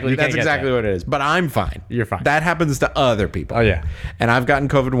get exactly. That. You That's can't get exactly that. what it is. But I'm fine. You're fine. That happens to other people. Oh, yeah. And I've gotten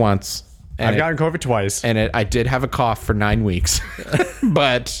COVID once. I've gotten COVID twice. And I did have a cough for 9 weeks,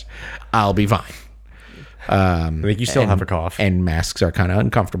 but I'll be fine. I think you still have a cough. And masks are kind of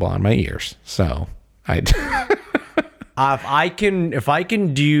uncomfortable on my ears. So If I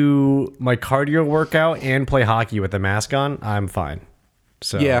can do my cardio workout and play hockey with a mask on, I'm fine.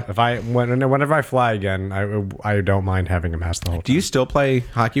 So Yeah. whenever I fly again, I don't mind having a mask the whole time. Do you still play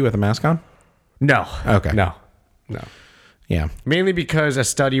hockey with a mask on? No. Okay. No. Yeah. Mainly because a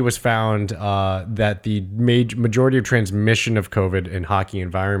study was found that the majority of transmission of COVID in hockey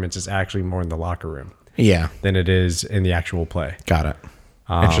environments is actually more in the locker room Yeah. than it is in the actual play. Got it.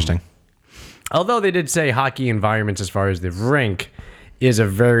 Interesting. Although they did say hockey environments, as far as the rink, is a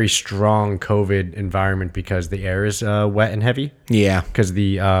very strong COVID environment because the air is wet and heavy Yeah. because of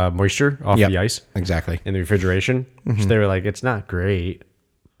the moisture off Yep. the ice Exactly. and the refrigeration. So they were like, it's not great,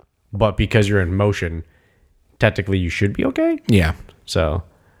 but because you're in motion, technically you should be okay. Yeah. So,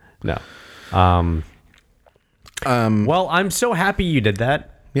 no. Well, I'm so happy you did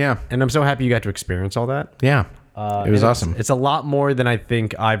that, Yeah. and I'm so happy you got to experience all that. Yeah. It was awesome. It's a lot more than I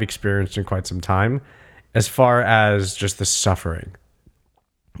think I've experienced in quite some time, as far as just the suffering.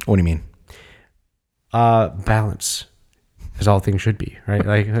 What do you mean? Balance, as all things should be, right?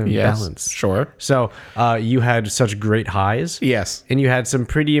 Like Yes. balance. Sure. So you had such great highs. Yes. And you had some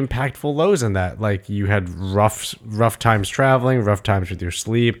pretty impactful lows in that. Like you had rough times traveling, rough times with your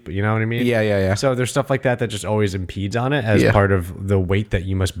sleep. You know what I mean? Yeah. So there's stuff like that that just always impedes on it as Yeah. part of the weight that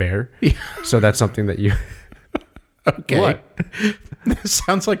you must bear. So that's something that you. Okay. What? This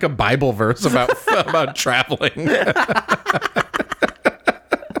sounds like a Bible verse about traveling.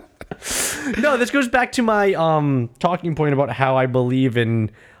 No, this goes back to my talking point about how I believe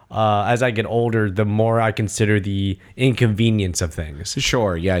in as I get older, the more I consider the inconvenience of things.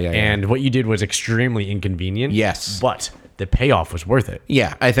 Sure. Yeah. And what you did was extremely inconvenient. Yes. But the payoff was worth it.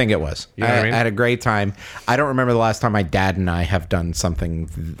 Yeah, I think it was. You know what I mean? I had a great time. I don't remember the last time my dad and I have done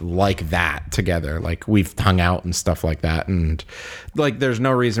something like that together. Like we've hung out and stuff like that. And like, there's no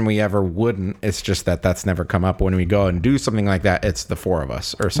reason we ever wouldn't. It's just that that's never come up. When we go and do something like that, it's the 4 of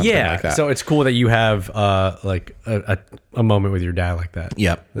us or something like that. So it's cool that you have like a moment with your dad like that.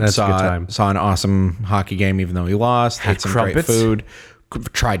 Yep. That's a good time. Saw an awesome hockey game, even though we lost. Ate some crumpets. great food.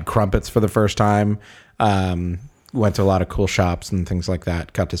 Tried crumpets for the first time. Went to a lot of cool shops and things like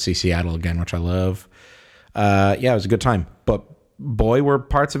that. Got to see Seattle again, which I love. Yeah, it was a good time. But boy, were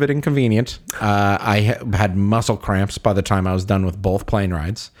parts of it inconvenient. I had muscle cramps by the time I was done with both plane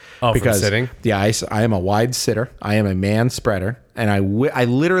rides. Oh, from sitting? Yeah, I am a wide sitter. I am a man spreader. And I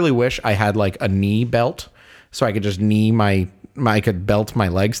literally wish I had like a knee belt so I could just I could belt my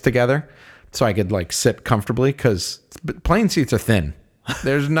legs together so I could like sit comfortably, because plane seats are thin.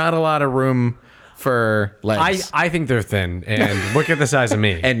 There's not a lot of room for legs. I think they're thin, and look at the size of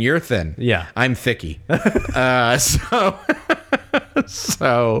me. And you're thin. Yeah. I'm thicky.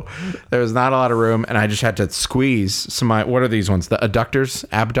 So there was not a lot of room, and I just had to squeeze what are these ones? The adductors,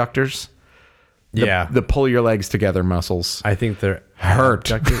 abductors. The pull your legs together muscles I think they're hurt.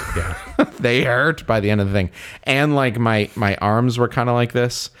 Yeah. They hurt by the end of the thing. And like my arms were kind of like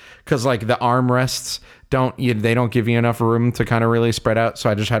this because like the armrests they don't give you enough room to kind of really spread out. So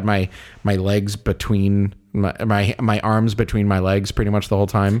I just had my legs between my arms between my legs pretty much the whole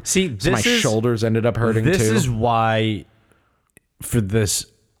time. See, so my shoulders ended up hurting too. This is why for this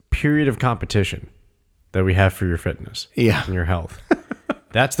period of competition that we have for your fitness and your health.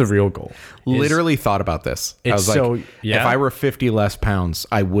 That's the real goal. Literally thought about this. I was like, if I were 50 less pounds,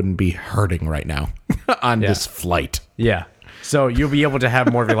 I wouldn't be hurting right now on this flight. Yeah. So you'll be able to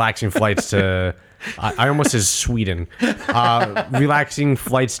have more relaxing flights to, I almost said Sweden, relaxing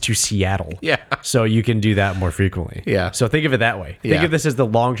flights to Seattle. Yeah. So you can do that more frequently. Yeah. So think of it that way. Think of this as the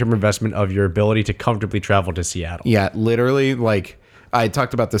long-term investment of your ability to comfortably travel to Seattle. Yeah, literally, like, I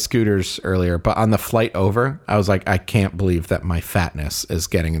talked about the scooters earlier, but on the flight over, I was like, I can't believe that my fatness is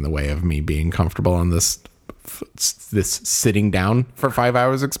getting in the way of me being comfortable on this sitting down for 5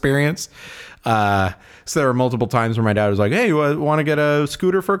 hours experience. So there were multiple times where my dad was like, hey, you want to get a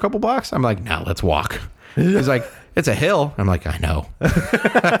scooter for a couple blocks? I'm like, no, let's walk. He's like, it's a hill. I'm like, I know.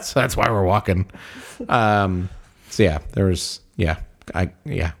 that's why we're walking. So yeah, it's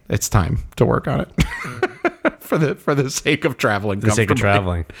time to work on it. For the sake of traveling. For the sake of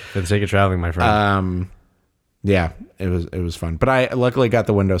traveling. For the sake of traveling, my friend. Yeah, it was fun. But I luckily got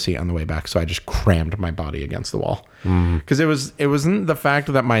the window seat on the way back, so I just crammed my body against the wall. Because it wasn't the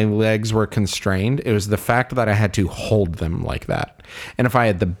fact that my legs were constrained, it was the fact that I had to hold them like that. And if I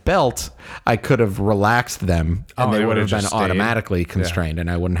had the belt, I could have relaxed them and they would have been automatically constrained and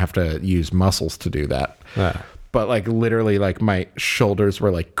I wouldn't have to use muscles to do that. Yeah. But like literally like my shoulders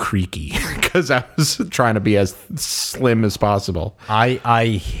were like creaky because I was trying to be as slim as possible.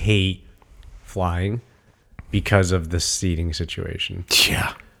 I hate flying because of the seating situation.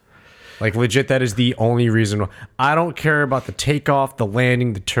 Yeah. Like legit, that is the only reason. I don't care about the takeoff, the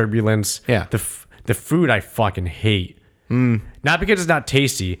landing, the turbulence. Yeah. The food I fucking hate. Not because it's not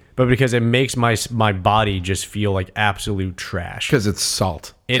tasty, but because it makes my body just feel like absolute trash. Because it's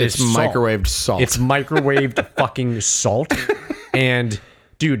salt. It's microwaved salt. It's microwaved fucking salt. And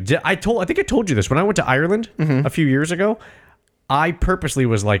dude, I think I told you this when I went to Ireland a few years ago. I purposely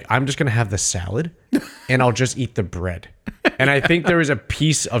was like, I'm just gonna have the salad, and I'll just eat the bread. And I think there was a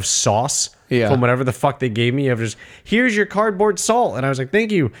piece of sauce from whatever the fuck they gave me of just, here's your cardboard salt. And I was like,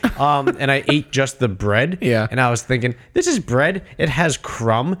 thank you. And I ate just the bread. Yeah. And I was thinking, this is bread. It has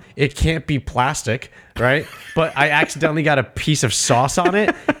crumb. It can't be plastic, right? But I accidentally got a piece of sauce on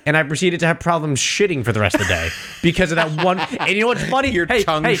it, and I proceeded to have problems shitting for the rest of the day because of that one. And you know what's funny? Your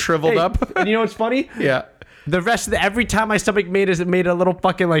tongue shriveled up. And you know what's funny? Yeah. The rest of every time my stomach made a little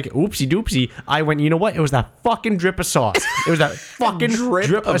fucking like oopsie doopsie, I went, you know what? It was that fucking drip of sauce. It was that fucking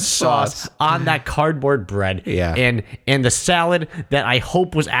drip of sauce on that cardboard bread. Yeah. And the salad that I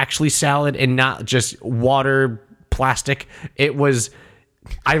hope was actually salad and not just water plastic. I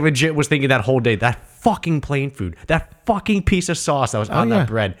legit was thinking that whole day, that fucking plain food, that fucking piece of sauce that was on that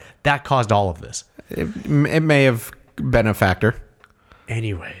bread, that caused all of this. It may have been a factor.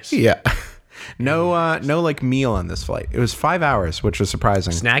 Anyways. Yeah. No like meal on this flight. It was 5 hours, which was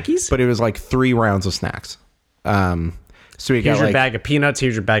surprising. Snackies? But it was like 3 rounds of snacks. So we got here's your like, bag of peanuts.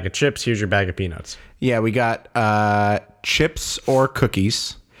 Here's your bag of chips. Here's your bag of peanuts. Yeah, we got chips or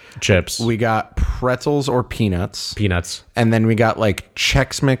cookies. Chips. We got pretzels or peanuts. Peanuts. And then we got like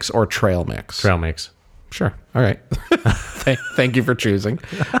Chex Mix or Trail Mix. Trail Mix. Sure. All right. Thank you for choosing.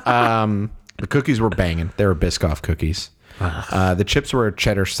 The cookies were banging. They were Biscoff cookies. The chips were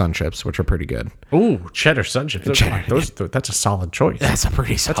cheddar sun chips, which are pretty good. Ooh, cheddar sun chips. That's a solid choice. That's a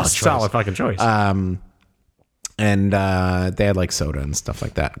pretty solid choice. Solid fucking choice. And they had like soda and stuff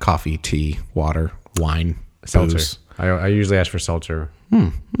like that. Coffee, tea, water, wine, seltzer. booze. I usually ask for seltzer.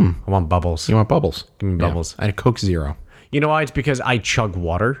 I want bubbles. You want bubbles? Give me bubbles. And a Coke Zero. You know why? It's because I chug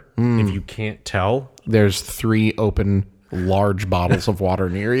water. If you can't tell. There's 3 open large bottles of water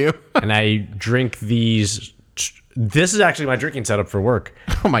near you. And I drink these. This is actually my drinking setup for work.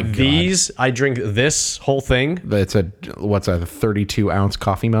 Oh my God. I drink this whole thing. It's a 32-ounce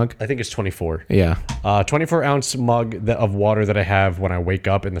coffee mug? I think it's 24. Yeah. 24-ounce mug of water that I have when I wake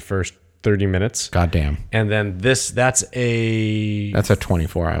up in the first 30 minutes. Goddamn. And then that's a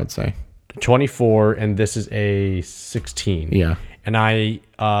 24, I would say. 24, and this is a 16. Yeah. And I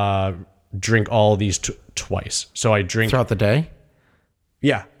drink all of these twice. So I drink throughout the day?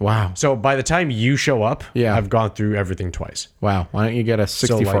 Yeah. Wow. So by the time you show up, Yeah. I've gone through everything twice. Wow. Why don't you get a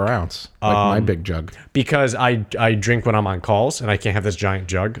 64 like, ounce like my big jug? Because I drink when I'm on calls and I can't have this giant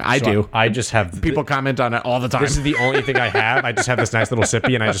jug. I do. I just have People comment on it all the time. This is the only thing I have. I just have this nice little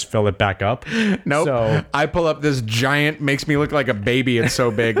sippy and I just fill it back up. Nope. So I pull up this giant, makes me look like a baby. It's so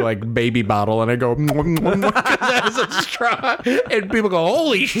big, like baby bottle, and I go, that's a straw. And people go,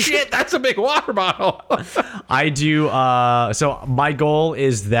 holy shit, that's a big water bottle. I do. So my goal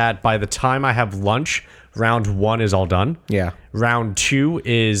is that by the time I have lunch, round 1 is all done. Yeah. Round 2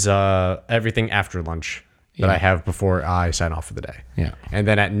 is everything after lunch that I have before I sign off for the day. Yeah. And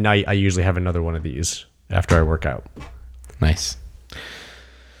then at night, I usually have another one of these after I work out. Nice.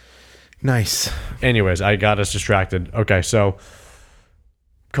 Anyways, I got us distracted. Okay, so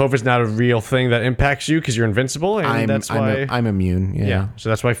COVID's not a real thing that impacts you because you're invincible, and that's why I'm immune. Yeah. So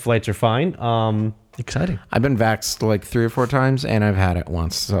that's why flights are fine. Exciting. I've been vaxxed like 3 or 4 times, and I've had it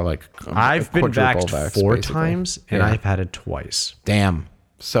once. So like I've been quadruple vaxxed 4 basically. times, and I've had it twice. Damn.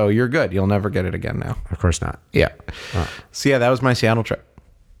 So you're good. You'll never get it again now. Of course not. Yeah. So yeah, that was my Seattle trip.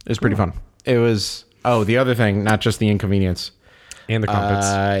 It was pretty fun. It was. Oh, the other thing, not just the inconvenience. And the crumpets.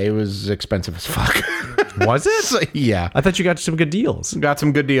 It was expensive as fuck. Was it? So, yeah. I thought you got some good deals. Got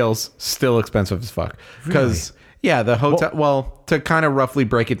some good deals. Still expensive as fuck. Because, yeah, the hotel, well, to kind of roughly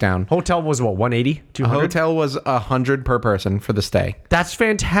break it down, Hotel was what, 180? 200? hotel was $100 per person for the stay. That's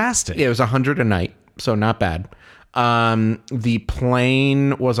fantastic. It was $100 a night, so not bad. The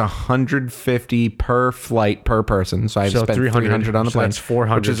plane was $150 per flight per person, so I So spent $300 on the so plane, that's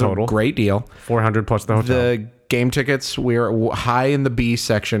 $400 which is total. a great deal. 400 plus the hotel. The game tickets, we were high in the B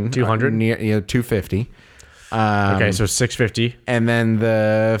section, 200? near 250. Okay, so 650. And then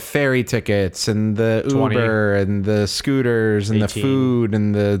the ferry tickets and the 20, Uber and the scooters and 18, the food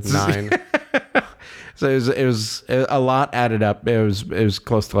and the 9. So it was a lot added up. It was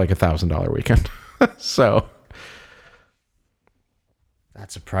close to like $1,000 weekend. So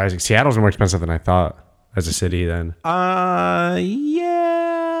That's surprising. Seattle's more expensive than I thought as a city then.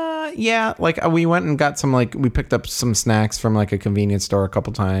 yeah. Like we went and got some, like we picked up some snacks from like a convenience store a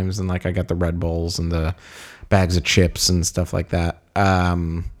couple times, and like I got the Red Bulls and the bags of chips and stuff like that.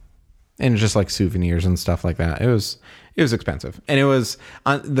 And just like souvenirs and stuff like that. It was expensive, and it was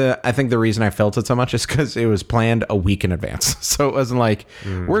I think the reason I felt it so much is because it was planned a week in advance. So it wasn't like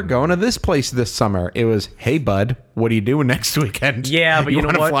we're going to this place this summer. It was, hey bud, what are you doing next weekend? Yeah, but you know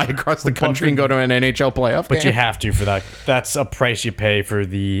want to what? fly across the country and go to an NHL playoff But game? you have to for that. That's a price you pay for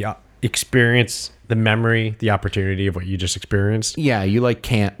the experience, the memory, the opportunity of what you just experienced. Yeah, you like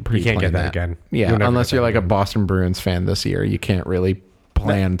can't You can't get that again. Yeah, You'll never unless get you're that like a again. Boston Bruins fan this year, you can't really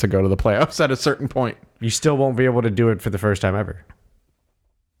plan to go to the playoffs at a certain point. You still won't be able to do it for the first time ever.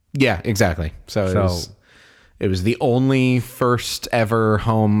 Yeah, exactly. So it was the only first ever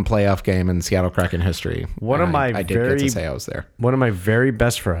home playoff game in Seattle Kraken history. I did get to say I was there. One of my very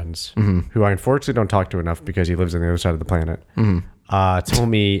best friends, who I unfortunately don't talk to enough because he lives on the other side of the planet, told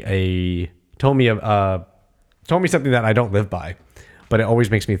me something that I don't live by, but it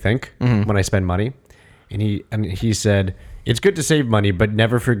always makes me think when I spend money. And he said, it's good to save money, but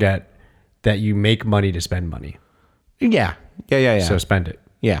never forget that you make money to spend money. Yeah. So spend it.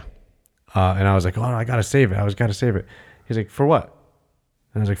 Yeah. And I was like, oh, I got to save it. Got to save it. He's like, for what?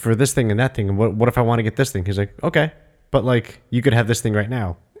 And I was like, for this thing and that thing. And what if I want to get this thing? He's like, okay, but like you could have this thing right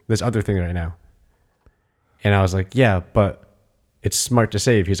now, this other thing right now. And I was like, yeah, but it's smart to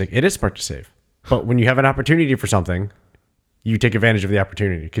save. He's like, it is smart to save. But when you have an opportunity for something, you take advantage of the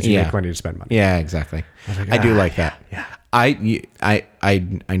opportunity because you make money to spend money. Yeah, exactly. I do like that. Yeah. I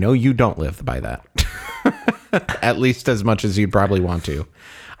know you don't live by that. At least as much as you'd probably want to.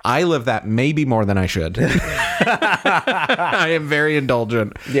 I live that maybe more than I should. I am very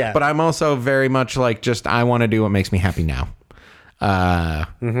indulgent. Yeah. But I'm also very much like I want to do what makes me happy now.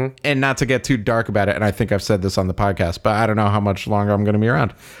 And not to get too dark about it, and I think I've said this on the podcast, but I don't know how much longer I'm going to be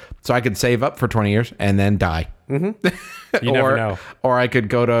around. So I could save up for 20 years and then die. You never know. Or I could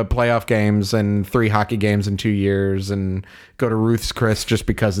go to playoff games and 3 hockey games in 2 years and go to Ruth's Chris just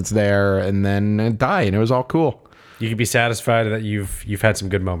because it's there and then die. And it was all cool. You can be satisfied that you've had some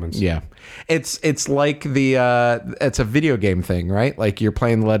good moments. Yeah. It's like it's a video game thing, right? Like you're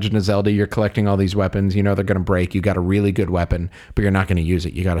playing The Legend of Zelda, you're collecting all these weapons, you know they're going to break, you got a really good weapon, but you're not going to use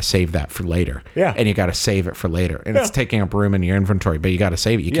it. You got to save that for later. Yeah. And you got to save it for later. And it's taking up room in your inventory, but you got to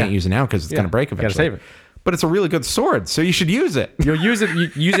save it. You can't use it now because it's going to break eventually. You got to save it. But it's a really good sword, so you should use it. You'll use it.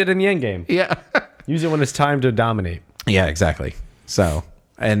 You use it in the end game. Yeah. Use it when it's time to dominate. Yeah, exactly. So,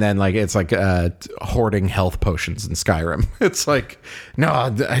 and then it's like hoarding health potions in Skyrim. It's like, no,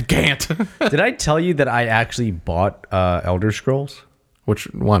 I can't. Did I tell you that I actually bought Elder Scrolls? Which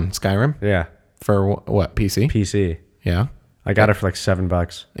one? Skyrim? Yeah. For what? PC? PC. Yeah. I got it for like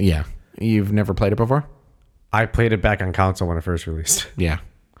 $7. Yeah. You've never played it before? I played it back on console when it first released. Yeah.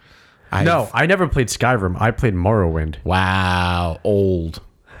 No, I never played Skyrim. I played Morrowind. Wow. Old.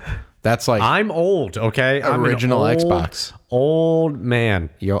 That's like I'm old, okay? original I'm an Xbox. Old man.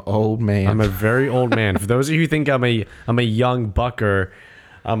 You're old man. I'm a very old man. For those of you who think I'm a young bucker,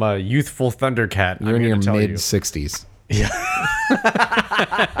 I'm a youthful Thundercat. You're in your mid 60s. Yeah.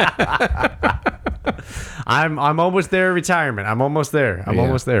 I'm almost there. Retirement. I'm almost there. I'm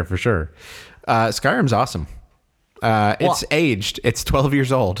almost there for sure. Skyrim's awesome. It's aged. It's 12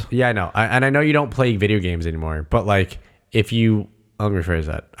 years old. Yeah, I know. And I know you don't play video games anymore. But like, if you, let me rephrase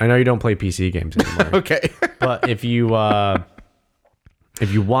that. I know you don't play PC games anymore. Okay. But if you want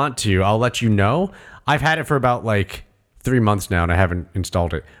to, I'll let you know. I've had it for about like 3 months now, and I haven't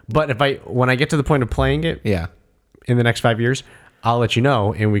installed it. But when I get to the point of playing it, Yeah. in the next 5 years, I'll let you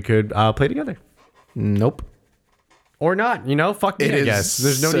know, and we could play together. Nope. Or not, fuck me, I guess.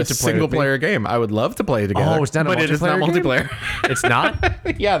 There's no need to play single with me. player game. I would love to play together. Oh, it's not a but it is not multiplayer multiplayer. It's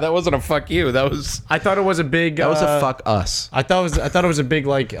not? Yeah, that wasn't a fuck you. That was I thought it was a big a fuck us. I thought it was a big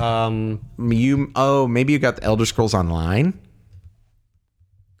like Maybe you got the Elder Scrolls Online?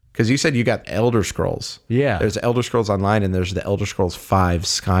 Because you said you got Elder Scrolls. Yeah. There's Elder Scrolls Online and there's the Elder Scrolls 5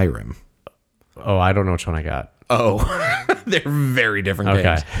 Skyrim. Oh, I don't know which one I got. Oh, they're very different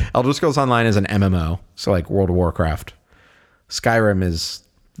games. Elder Scrolls Online is an MMO, so like World of Warcraft. Skyrim is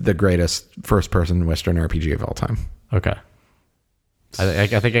the greatest first-person Western RPG of all time. Okay. I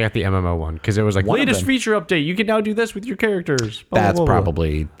think I got the MMO one because it was like One of latest them. feature update. You can now do this with your characters. Blah, That's blah, blah, blah.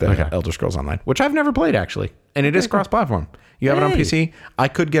 probably the Elder Scrolls Online, which I've never played actually, and it is cross-platform. You have it on Hey. PC. I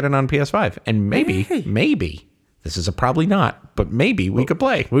could get it on PS5, and maybe this is a probably not, but maybe we could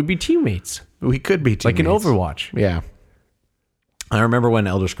play. We'd be teammates, We could be like in teammates. Overwatch. Yeah. I remember when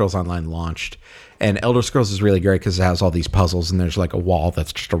Elder Scrolls Online launched, and Elder Scrolls is really great because it has all these puzzles, and there's like a wall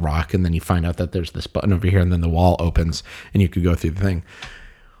that's just a rock, and then you find out that there's this button over here, and then the wall opens, and you could go through the thing.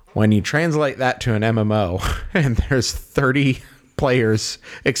 When you translate that to an MMO, and there's 30 players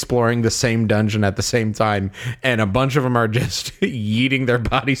exploring the same dungeon at the same time, and a bunch of them are just yeeting their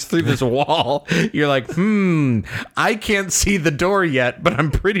bodies through this wall, you're like, I can't see the door yet, but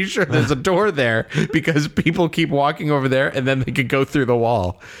I'm pretty sure there's a door there because people keep walking over there and then they could go through the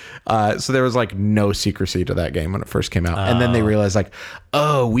wall. So there was like no secrecy to that game when it first came out. And then they realized like,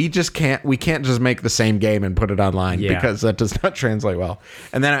 we can't just make the same game and put it online because that does not translate well.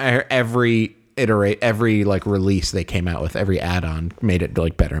 And then every like release they came out with, every add-on made it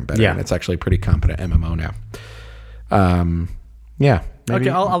like better and better. Yeah. And it's actually a pretty competent MMO now. Yeah. Maybe. Okay,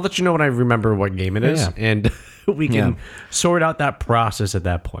 I'll let you know when I remember what game it is, Yeah. and we can sort out that process at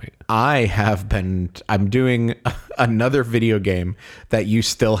that point. I'm doing another video game that you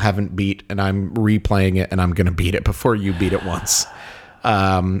still haven't beat, and I'm replaying it, and I'm going to beat it before you beat it once.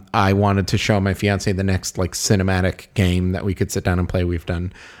 I wanted to show my fiance the next like cinematic game that we could sit down and play. We've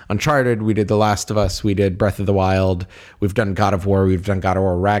done Uncharted, we did The Last of Us, we did Breath of the Wild, we've done God of War, we've done God of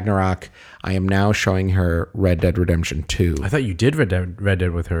War Ragnarok. I am now showing her Red Dead Redemption 2. I thought you did Red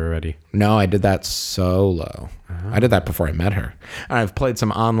Dead with her already. No, I did that solo. I did that before I met her. And I've played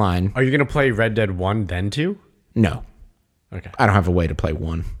some online. Are you gonna play Red Dead 1 then 2? No, Okay. I don't have a way to play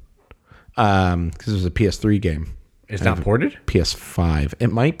one. Because it was a PS3 game. It's not ported? PS5.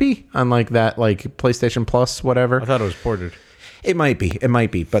 It might be on like that, like PlayStation Plus, whatever. I thought it was ported. It might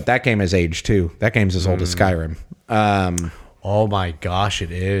be. But that game is aged too. That game's as old as Skyrim. Oh my gosh,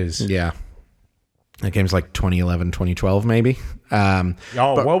 it is. Yeah. That game's like 2011, 2012, maybe. Oh,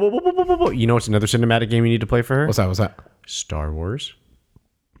 whoa. You know what's another cinematic game you need to play for her? What's that? Star Wars.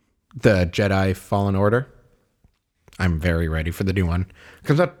 The Jedi Fallen Order. I'm very ready for the new one.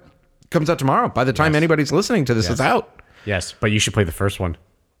 Comes out tomorrow. By the time anybody's listening to this, it's out. Yes, but you should play the first one.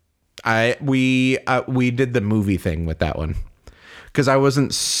 We did the movie thing with that one because I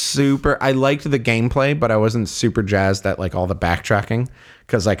wasn't super. I liked the gameplay, but I wasn't super jazzed at like all the backtracking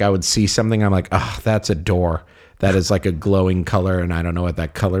because like I would see something, I'm like, oh, that's a door that is like a glowing color, and I don't know what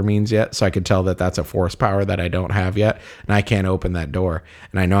that color means yet. So I could tell that that's a force power that I don't have yet, and I can't open that door,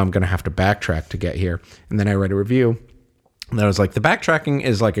 and I know I'm gonna have to backtrack to get here. And then I read a review. And I was like, the backtracking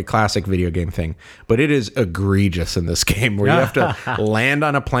is like a classic video game thing, but it is egregious in this game where you have to land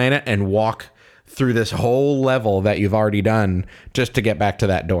on a planet and walk through this whole level that you've already done just to get back to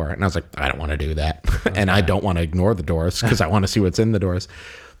that door. And I was like, I don't want to do that. And I don't want to ignore the doors because I want to see what's in the doors.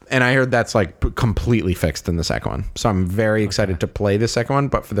 And I heard that's like completely fixed in the second one. So I'm very excited to play the second one.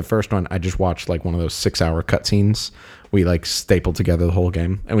 But for the first one, I just watched like one of those 6-hour cutscenes. We like stapled together the whole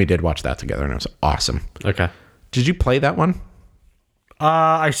game, and we did watch that together, and it was awesome. Okay. Did you play that one?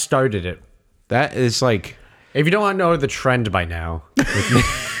 I started it. That is like, If you don't know the trend by now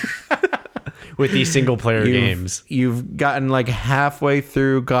with these single player games. you've gotten like halfway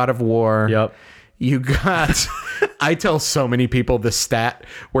through God of War. Yep. You got, I tell so many people the stat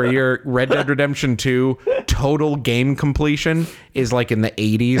where your Red Dead Redemption 2 total game completion is like in the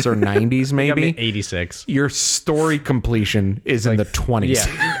 80s or 90s, maybe. 86. Your story completion is in the 20s.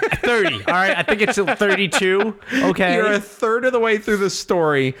 Yeah. 30. All right. I think it's 32. Okay. You're a third of the way through the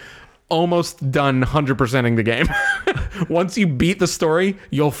story, almost done 100%ing the game. Once you beat the story,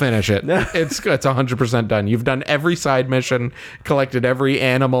 you'll finish it. It's 100% done. You've done every side mission, collected every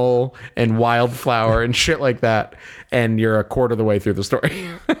animal and wildflower and shit like that, and you're a quarter of the way through the story.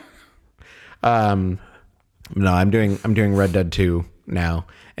 No, I'm doing Red Dead 2 now,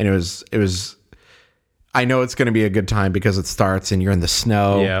 and it was I know it's going to be a good time because it starts and you're in the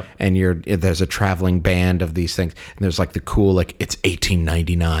snow. Yep. And there's a traveling band of these things, and there's like the cool, like, it's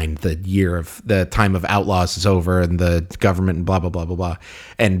 1899, the time of outlaws is over, and the government and blah blah blah blah blah,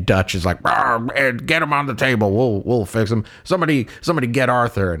 and Dutch is like, get him on the table, we'll fix him, somebody get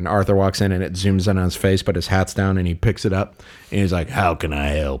Arthur, and Arthur walks in and it zooms in on his face, but his hat's down, and he picks it up and he's like, how can I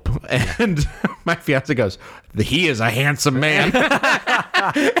help? And my fiance goes, he is a handsome man.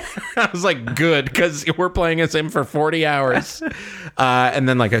 I was like, good, because we're playing as him for 40 hours. And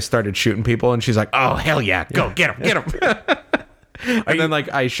then like I started shooting people, and she's like, oh, hell yeah, go get him. And then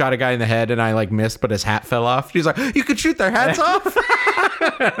like I shot a guy in the head and I like missed, but his hat fell off. She's like, you could shoot their hats off?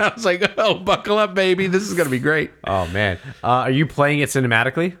 And I was like, oh, buckle up, baby. This is going to be great. Oh, man. Are you playing it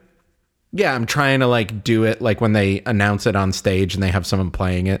cinematically? Yeah, I'm trying to like do it like when they announce it on stage and they have someone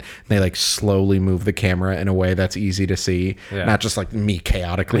playing it, they like slowly move the camera in a way that's easy to see, not just like me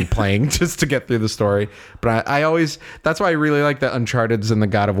chaotically playing just to get through the story. But I always, that's why I really like the Uncharted's and the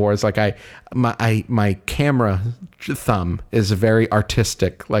God of Wars. Like my camera thumb is very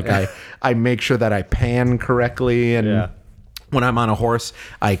artistic. Like I make sure that I pan correctly, and when I'm on a horse,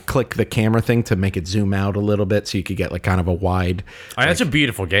 I click the camera thing to make it zoom out a little bit so you could get like kind of a wide. That's a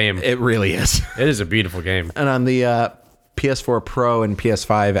beautiful game. It really is. It is a beautiful game. And on the PS4 Pro and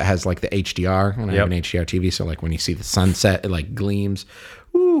PS5, it has like the HDR, and I have an HDR TV, so like when you see the sunset, it like gleams.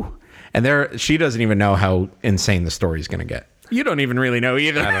 Woo! And she doesn't even know how insane the story is going to get. You don't even really know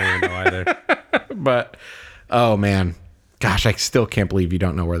either. I don't even know either. But oh man, gosh, I still can't believe you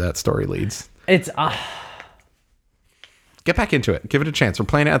don't know where that story leads. It's Get back into it. Give it a chance. We're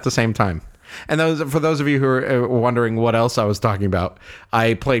playing it at the same time. And for those of you who are wondering what else I was talking about,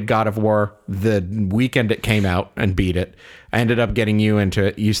 I played God of War the weekend it came out and beat it. I ended up getting you into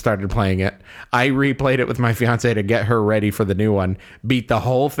it. You started playing it. I replayed it with my fiance to get her ready for the new one. Beat the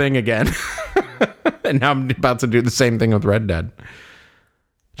whole thing again. And now I'm about to do the same thing with Red Dead.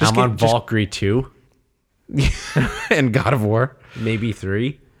 I'm on Valkyrie 2. And God of War. Maybe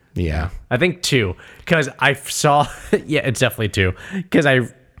 3. Yeah. I think 2, because I saw, yeah, it's definitely 2, because I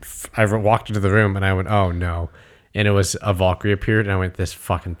walked into the room and I went, oh no, and it was a Valkyrie appeared, and I went, this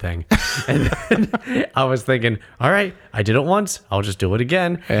fucking thing. And then I was thinking, all right, I did it once, I'll just do it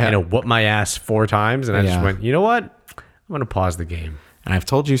again. And it whooped my ass 4 times, and I just went, you know what, I'm gonna pause the game. And I've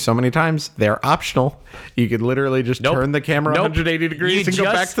told you so many times, they're optional. You could literally just turn the camera 180 degrees and go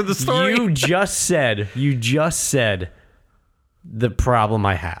back to the story. You just said the problem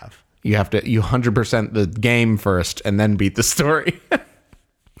I have. You have to 100% the game first and then beat the story.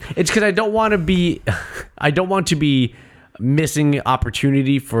 It's because I don't want to be missing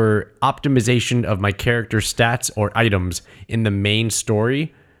opportunity for optimization of my character stats or items in the main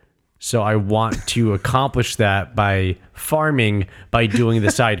story. So I want to accomplish that by farming, by doing the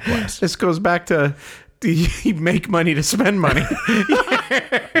side quests. This goes back to, you make money to spend money.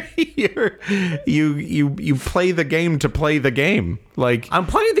 You play the game to play the game. Like, I'm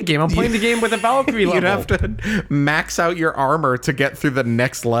playing the game. I'm playing the game with a Valkyrie level. You'd have to max out your armor to get through the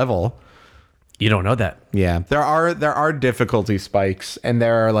next level. You don't know that. Yeah, there are difficulty spikes, and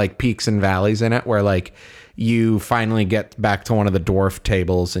there are like peaks and valleys in it where like you finally get back to one of the dwarf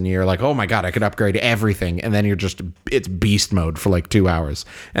tables and you're like, oh my god, I could upgrade everything, and then it's beast mode for like 2 hours,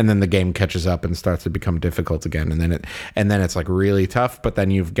 and then the game catches up and starts to become difficult again, and then it's like really tough, but then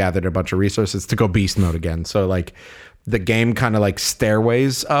you've gathered a bunch of resources to go beast mode again. So like the game kind of like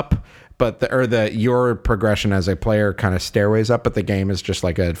stairways up, but your progression as a player kind of stairways up, but the game is just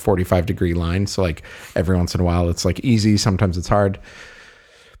like a 45-degree line. So like every once in a while it's like easy, sometimes it's hard.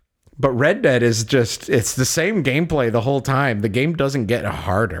 But Red Dead is just, it's the same gameplay the whole time. The game doesn't get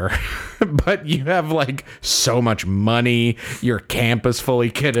harder, but you have like so much money. Your camp is fully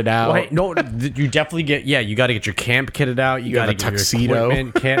kitted out. Wait, no, you definitely get, you got to get your camp kitted out. You got to get tuxedo. your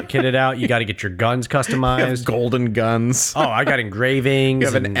equipment kitted out. You got to get your guns You have customized. golden guns. Oh, I got engravings. You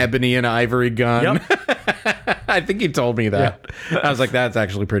have an ebony and ivory gun. Yep. I think he told me that. I was like, that's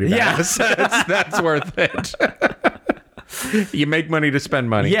actually pretty badass. That's worth it. You make money to spend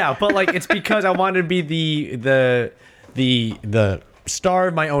money. Yeah, but like it's because I wanted to be the star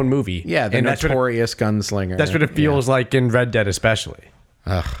of my own movie. Yeah, the notorious gunslinger. That's what it feels like in Red Dead, especially.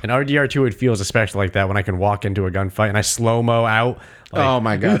 In RDR2, it feels especially like that when I can walk into a gunfight and I slow-mo out. Like, oh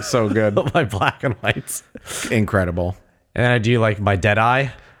my God, so good. my black and whites. Incredible. And then I do like my dead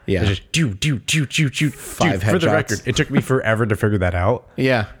eye. Yeah. It's just do. 5 For the headshots. record, it took me forever to figure that out.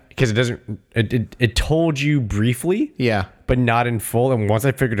 Yeah. Because it doesn't, it told you briefly. Yeah. But not in full. And once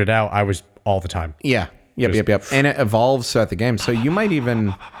I figured it out, I was all the time. Yeah. Yep. And it evolves throughout the game. So you might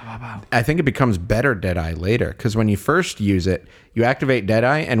even, I think it becomes better Deadeye later. Because when you first use it, you activate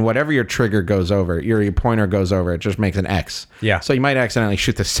Deadeye, and whatever your trigger goes over, your pointer goes over, it just makes an X. Yeah. So you might accidentally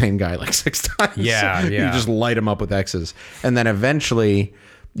shoot the same guy like 6 times. Yeah. You just light him up with X's. And then eventually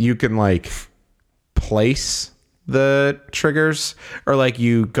you can like place the triggers, or like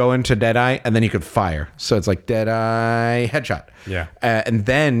you go into Deadeye and then you could fire. So it's like Deadeye headshot. Yeah. And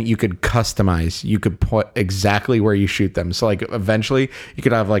then you could customize. You could put exactly where you shoot them. So like eventually you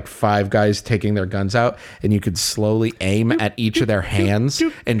could have like 5 guys taking their guns out, and you could slowly aim at each of their hands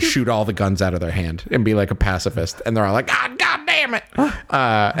and shoot all the guns out of their hand and be like a pacifist. And they're all like, God damn it.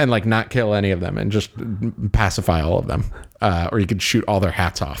 And like not kill any of them and just pacify all of them. Or you could shoot all their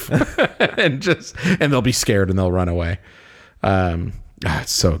hats off and they'll be scared and they'll run away.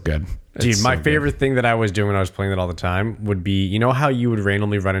 It's so good. Dude, It's my so favorite thing that I was doing when I was playing it all the time would be, you know how you would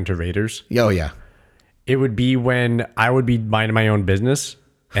randomly run into raiders? good. Oh yeah. It would be when I would be minding my own business,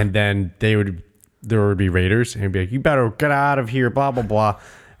 and then there would be raiders, and it'd be like, you better get out of here, blah blah blah.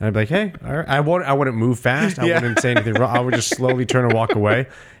 And I'd be like, hey, all right. I wouldn't move fast. I wouldn't say anything wrong. I would just slowly turn and walk away.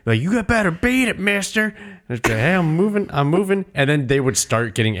 Like, you better beat it, mister. And I'd be like, hey, I'm moving. And then they would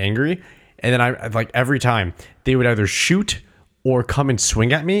start getting angry. And then I like every time they would either shoot or come and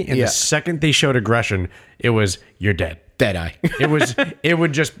swing at me. And the second they showed aggression, it was, you're dead. Deadeye. It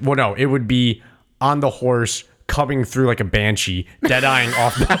would be on the horse coming through like a banshee, dead-eyeing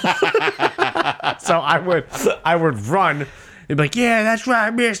off. So I would run. They'd be like, yeah, that's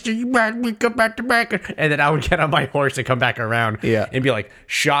right, mister. You might we come back to back. And then I would get on my horse and come back around. Yeah. And be like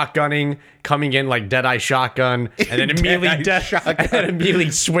shotgunning, coming in like Deadeye shotgun. And then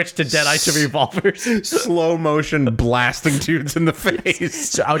immediately switch to Deadeye to revolvers. Slow motion blasting dudes in the face.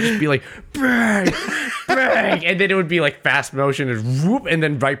 So I would just be like, bang, bang. And then it would be like fast motion and whoop. And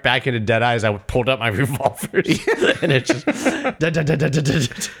then right back into Deadeye as I would pull up my revolvers. And it's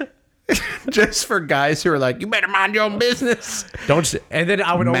just... Just for guys who are like, you better mind your own business. And then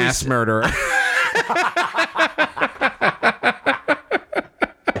I would Mass murderer.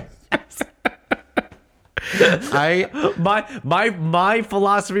 My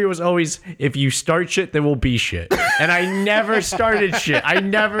philosophy was always, if you start shit, there will be shit. And I never started shit. I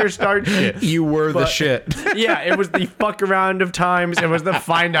never start shit. You were the shit. Yeah, it was the fuck around of times. It was the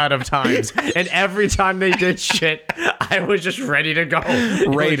find out of times. And every time they did shit, I was just ready to go.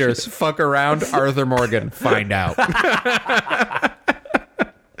 Raiders, fuck around. Arthur Morgan, find out.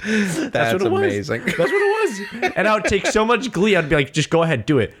 That's what it amazing. That's what it was. And I would take so much glee. I'd be like, just go ahead,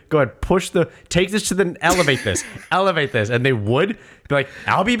 do it. Go ahead, take this to the, elevate this. And they would be like,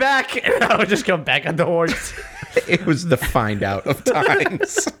 I'll be back. And I would just come back on the horse. It was the find out of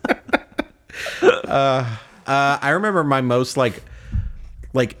times. I remember my most like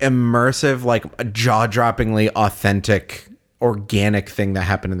immersive, like jaw-droppingly authentic, organic thing that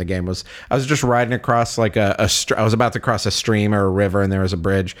happened in the game was I was just riding across like I was about to cross a stream or a river, and there was a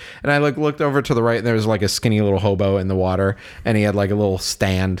bridge, and I like looked over to the right, and there was like a skinny little hobo in the water, and he had like a little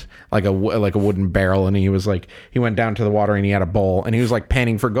stand, like a wooden barrel, and he went down to the water, and he had a bowl, and he was like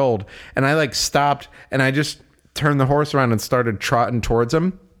panning for gold, and I like stopped, and I just turned the horse around and started trotting towards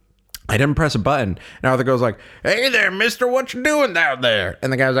him. I didn't press a button. Now the girl's like, hey there, mister, what you doing down there?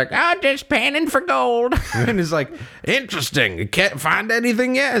 And the guy's like, just panning for gold. And he's like, interesting. You can't find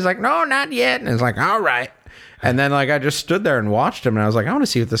anything yet? He's like, no, not yet. And he's like, all right. And then like I just stood there and watched him, and I was like, I want to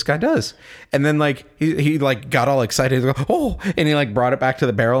see what this guy does. And then like he like got all excited. He's like, oh, and he like brought it back to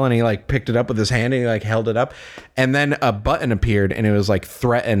the barrel, and he like picked it up with his hand, and he like held it up. And then a button appeared, and it was like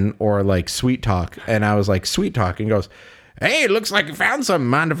threaten or like sweet talk. And I was like, sweet talk. And he goes, hey, it looks like you found something.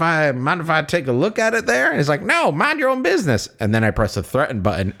 Mind if I take a look at it there? And he's like, no, mind your own business. And then I press the threaten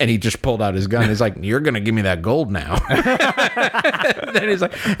button, and he just pulled out his gun. He's like, you're going to give me that gold now. Then he's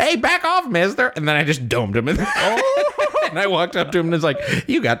like, hey, back off, mister. And then I just domed him. And I walked up to him and was like,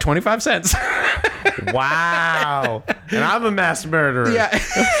 you got 25 cents. Wow. And I'm a mass murderer. Yeah.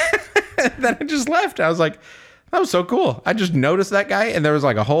 Then I just left. I was like, that was so cool. I just noticed that guy, and there was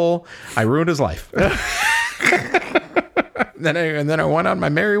like I ruined his life. Then I went on my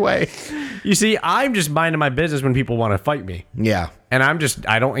merry way. You see, I'm just minding my business when people want to fight me. Yeah. And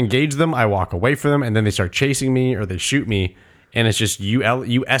I don't engage them. I walk away from them, and then they start chasing me or they shoot me. And it's just you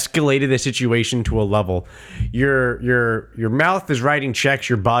escalated the situation to a level. Your mouth is writing checks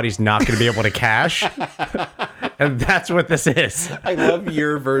your body's not going to be able to cash. And that's what this is. I love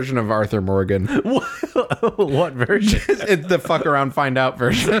your version of Arthur Morgan. What version? It's the fuck around, find out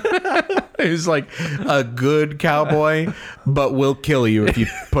version. He's like a good cowboy, but will kill you if you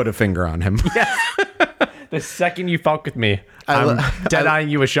put a finger on him. Yes. The second you fuck with me, I'm dead-eyeing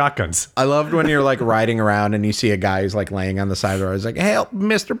you with shotguns. I loved when you're like riding around and you see a guy who's like laying on the side of the road. He's like, help,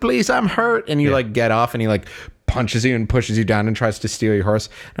 mister, please, I'm hurt. And you like get off and he like punches you and pushes you down and tries to steal your horse.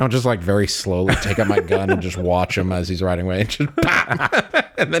 And I'll just like very slowly take out my gun and just watch him as he's riding away and just pop,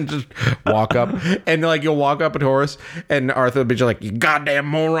 and then just walk up. And like you'll walk up a horse and Arthur will be just like, you goddamn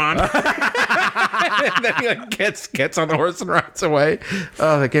moron. And then he like gets on the horse and rides away.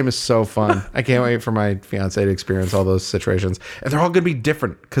 Oh, that game is so fun. I can't wait for my fiance to experience all those situations. And they're all going to be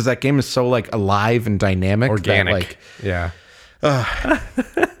different because that game is so like alive and dynamic. Organic. That, like,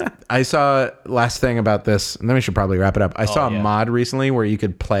 I saw last thing about this, and then we should probably wrap it up. I saw a mod recently where you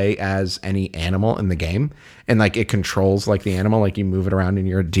could play as any animal in the game, and like it controls like the animal, like you move it around and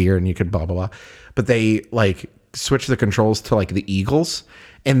you're a deer and you could blah blah blah. But they like switch the controls to like the eagles,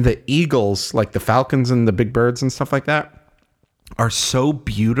 and the eagles, like the falcons and the big birds and stuff like that, are so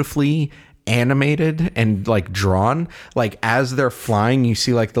beautifully animated and like drawn. Like as they're flying, you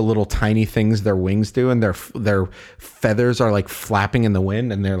see like the little tiny things their wings do, and their feathers are like flapping in the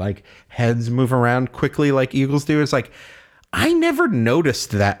wind, and their like heads move around quickly like eagles do. It's like, I never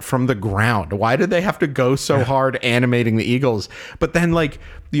noticed that from the ground. Why did they have to go so hard animating the eagles? But then like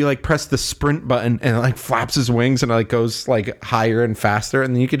you like press the sprint button and it like flaps his wings and it like goes like higher and faster,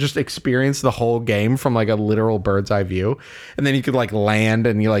 and then you could just experience the whole game from like a literal bird's eye view. And then you could like land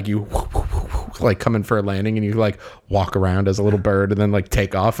and you like come in for a landing and you like walk around as a little bird and then like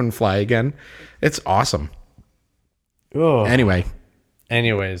take off and fly again. It's awesome. Oh.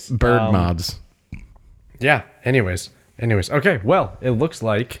 Anyways, bird mods. Yeah. Anyways. Okay. Well, it looks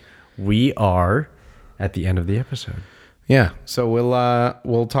like we are at the end of the episode. Yeah. So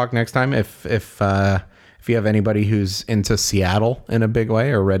we'll talk next time. If you have anybody who's into Seattle in a big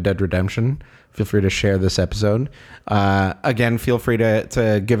way or Red Dead Redemption, feel free to share this episode. Again, feel free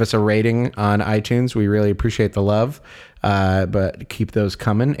to give us a rating on iTunes. We really appreciate the love. But keep those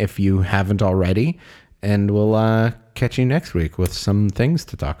coming if you haven't already. And we'll catch you next week with some things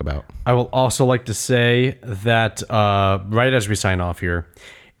to talk about. I will also like to say that right as we sign off here,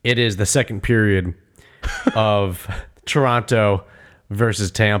 it is the second period of Toronto versus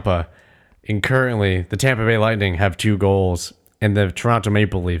Tampa. And currently, the Tampa Bay Lightning have 2 goals, and the Toronto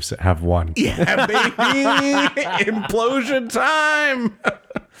Maple Leafs have 1. Yeah, baby! Implosion time!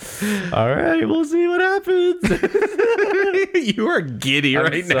 All right, we'll see what happens. You are giddy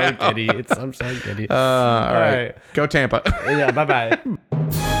right now. I'm so giddy. All right. Go Tampa. Yeah, bye-bye.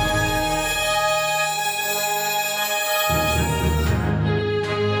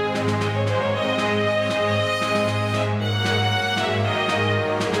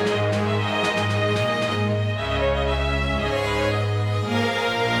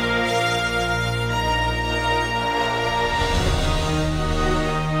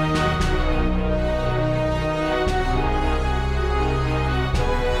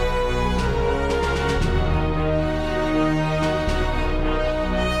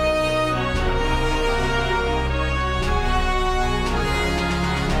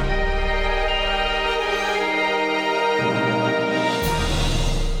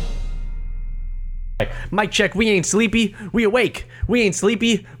 Mic check, we ain't sleepy, we awake. We ain't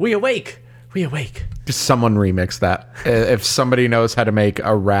sleepy, we awake. We awake. Just someone remix that. If somebody knows how to make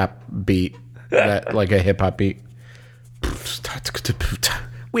a rap beat, that like a hip hop beat.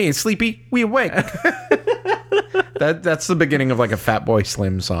 We ain't sleepy, we awake. That's the beginning of like a Fatboy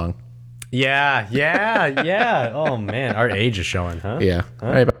Slim song. Yeah. Oh man, our age is showing, huh? Yeah. All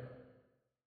right, bye.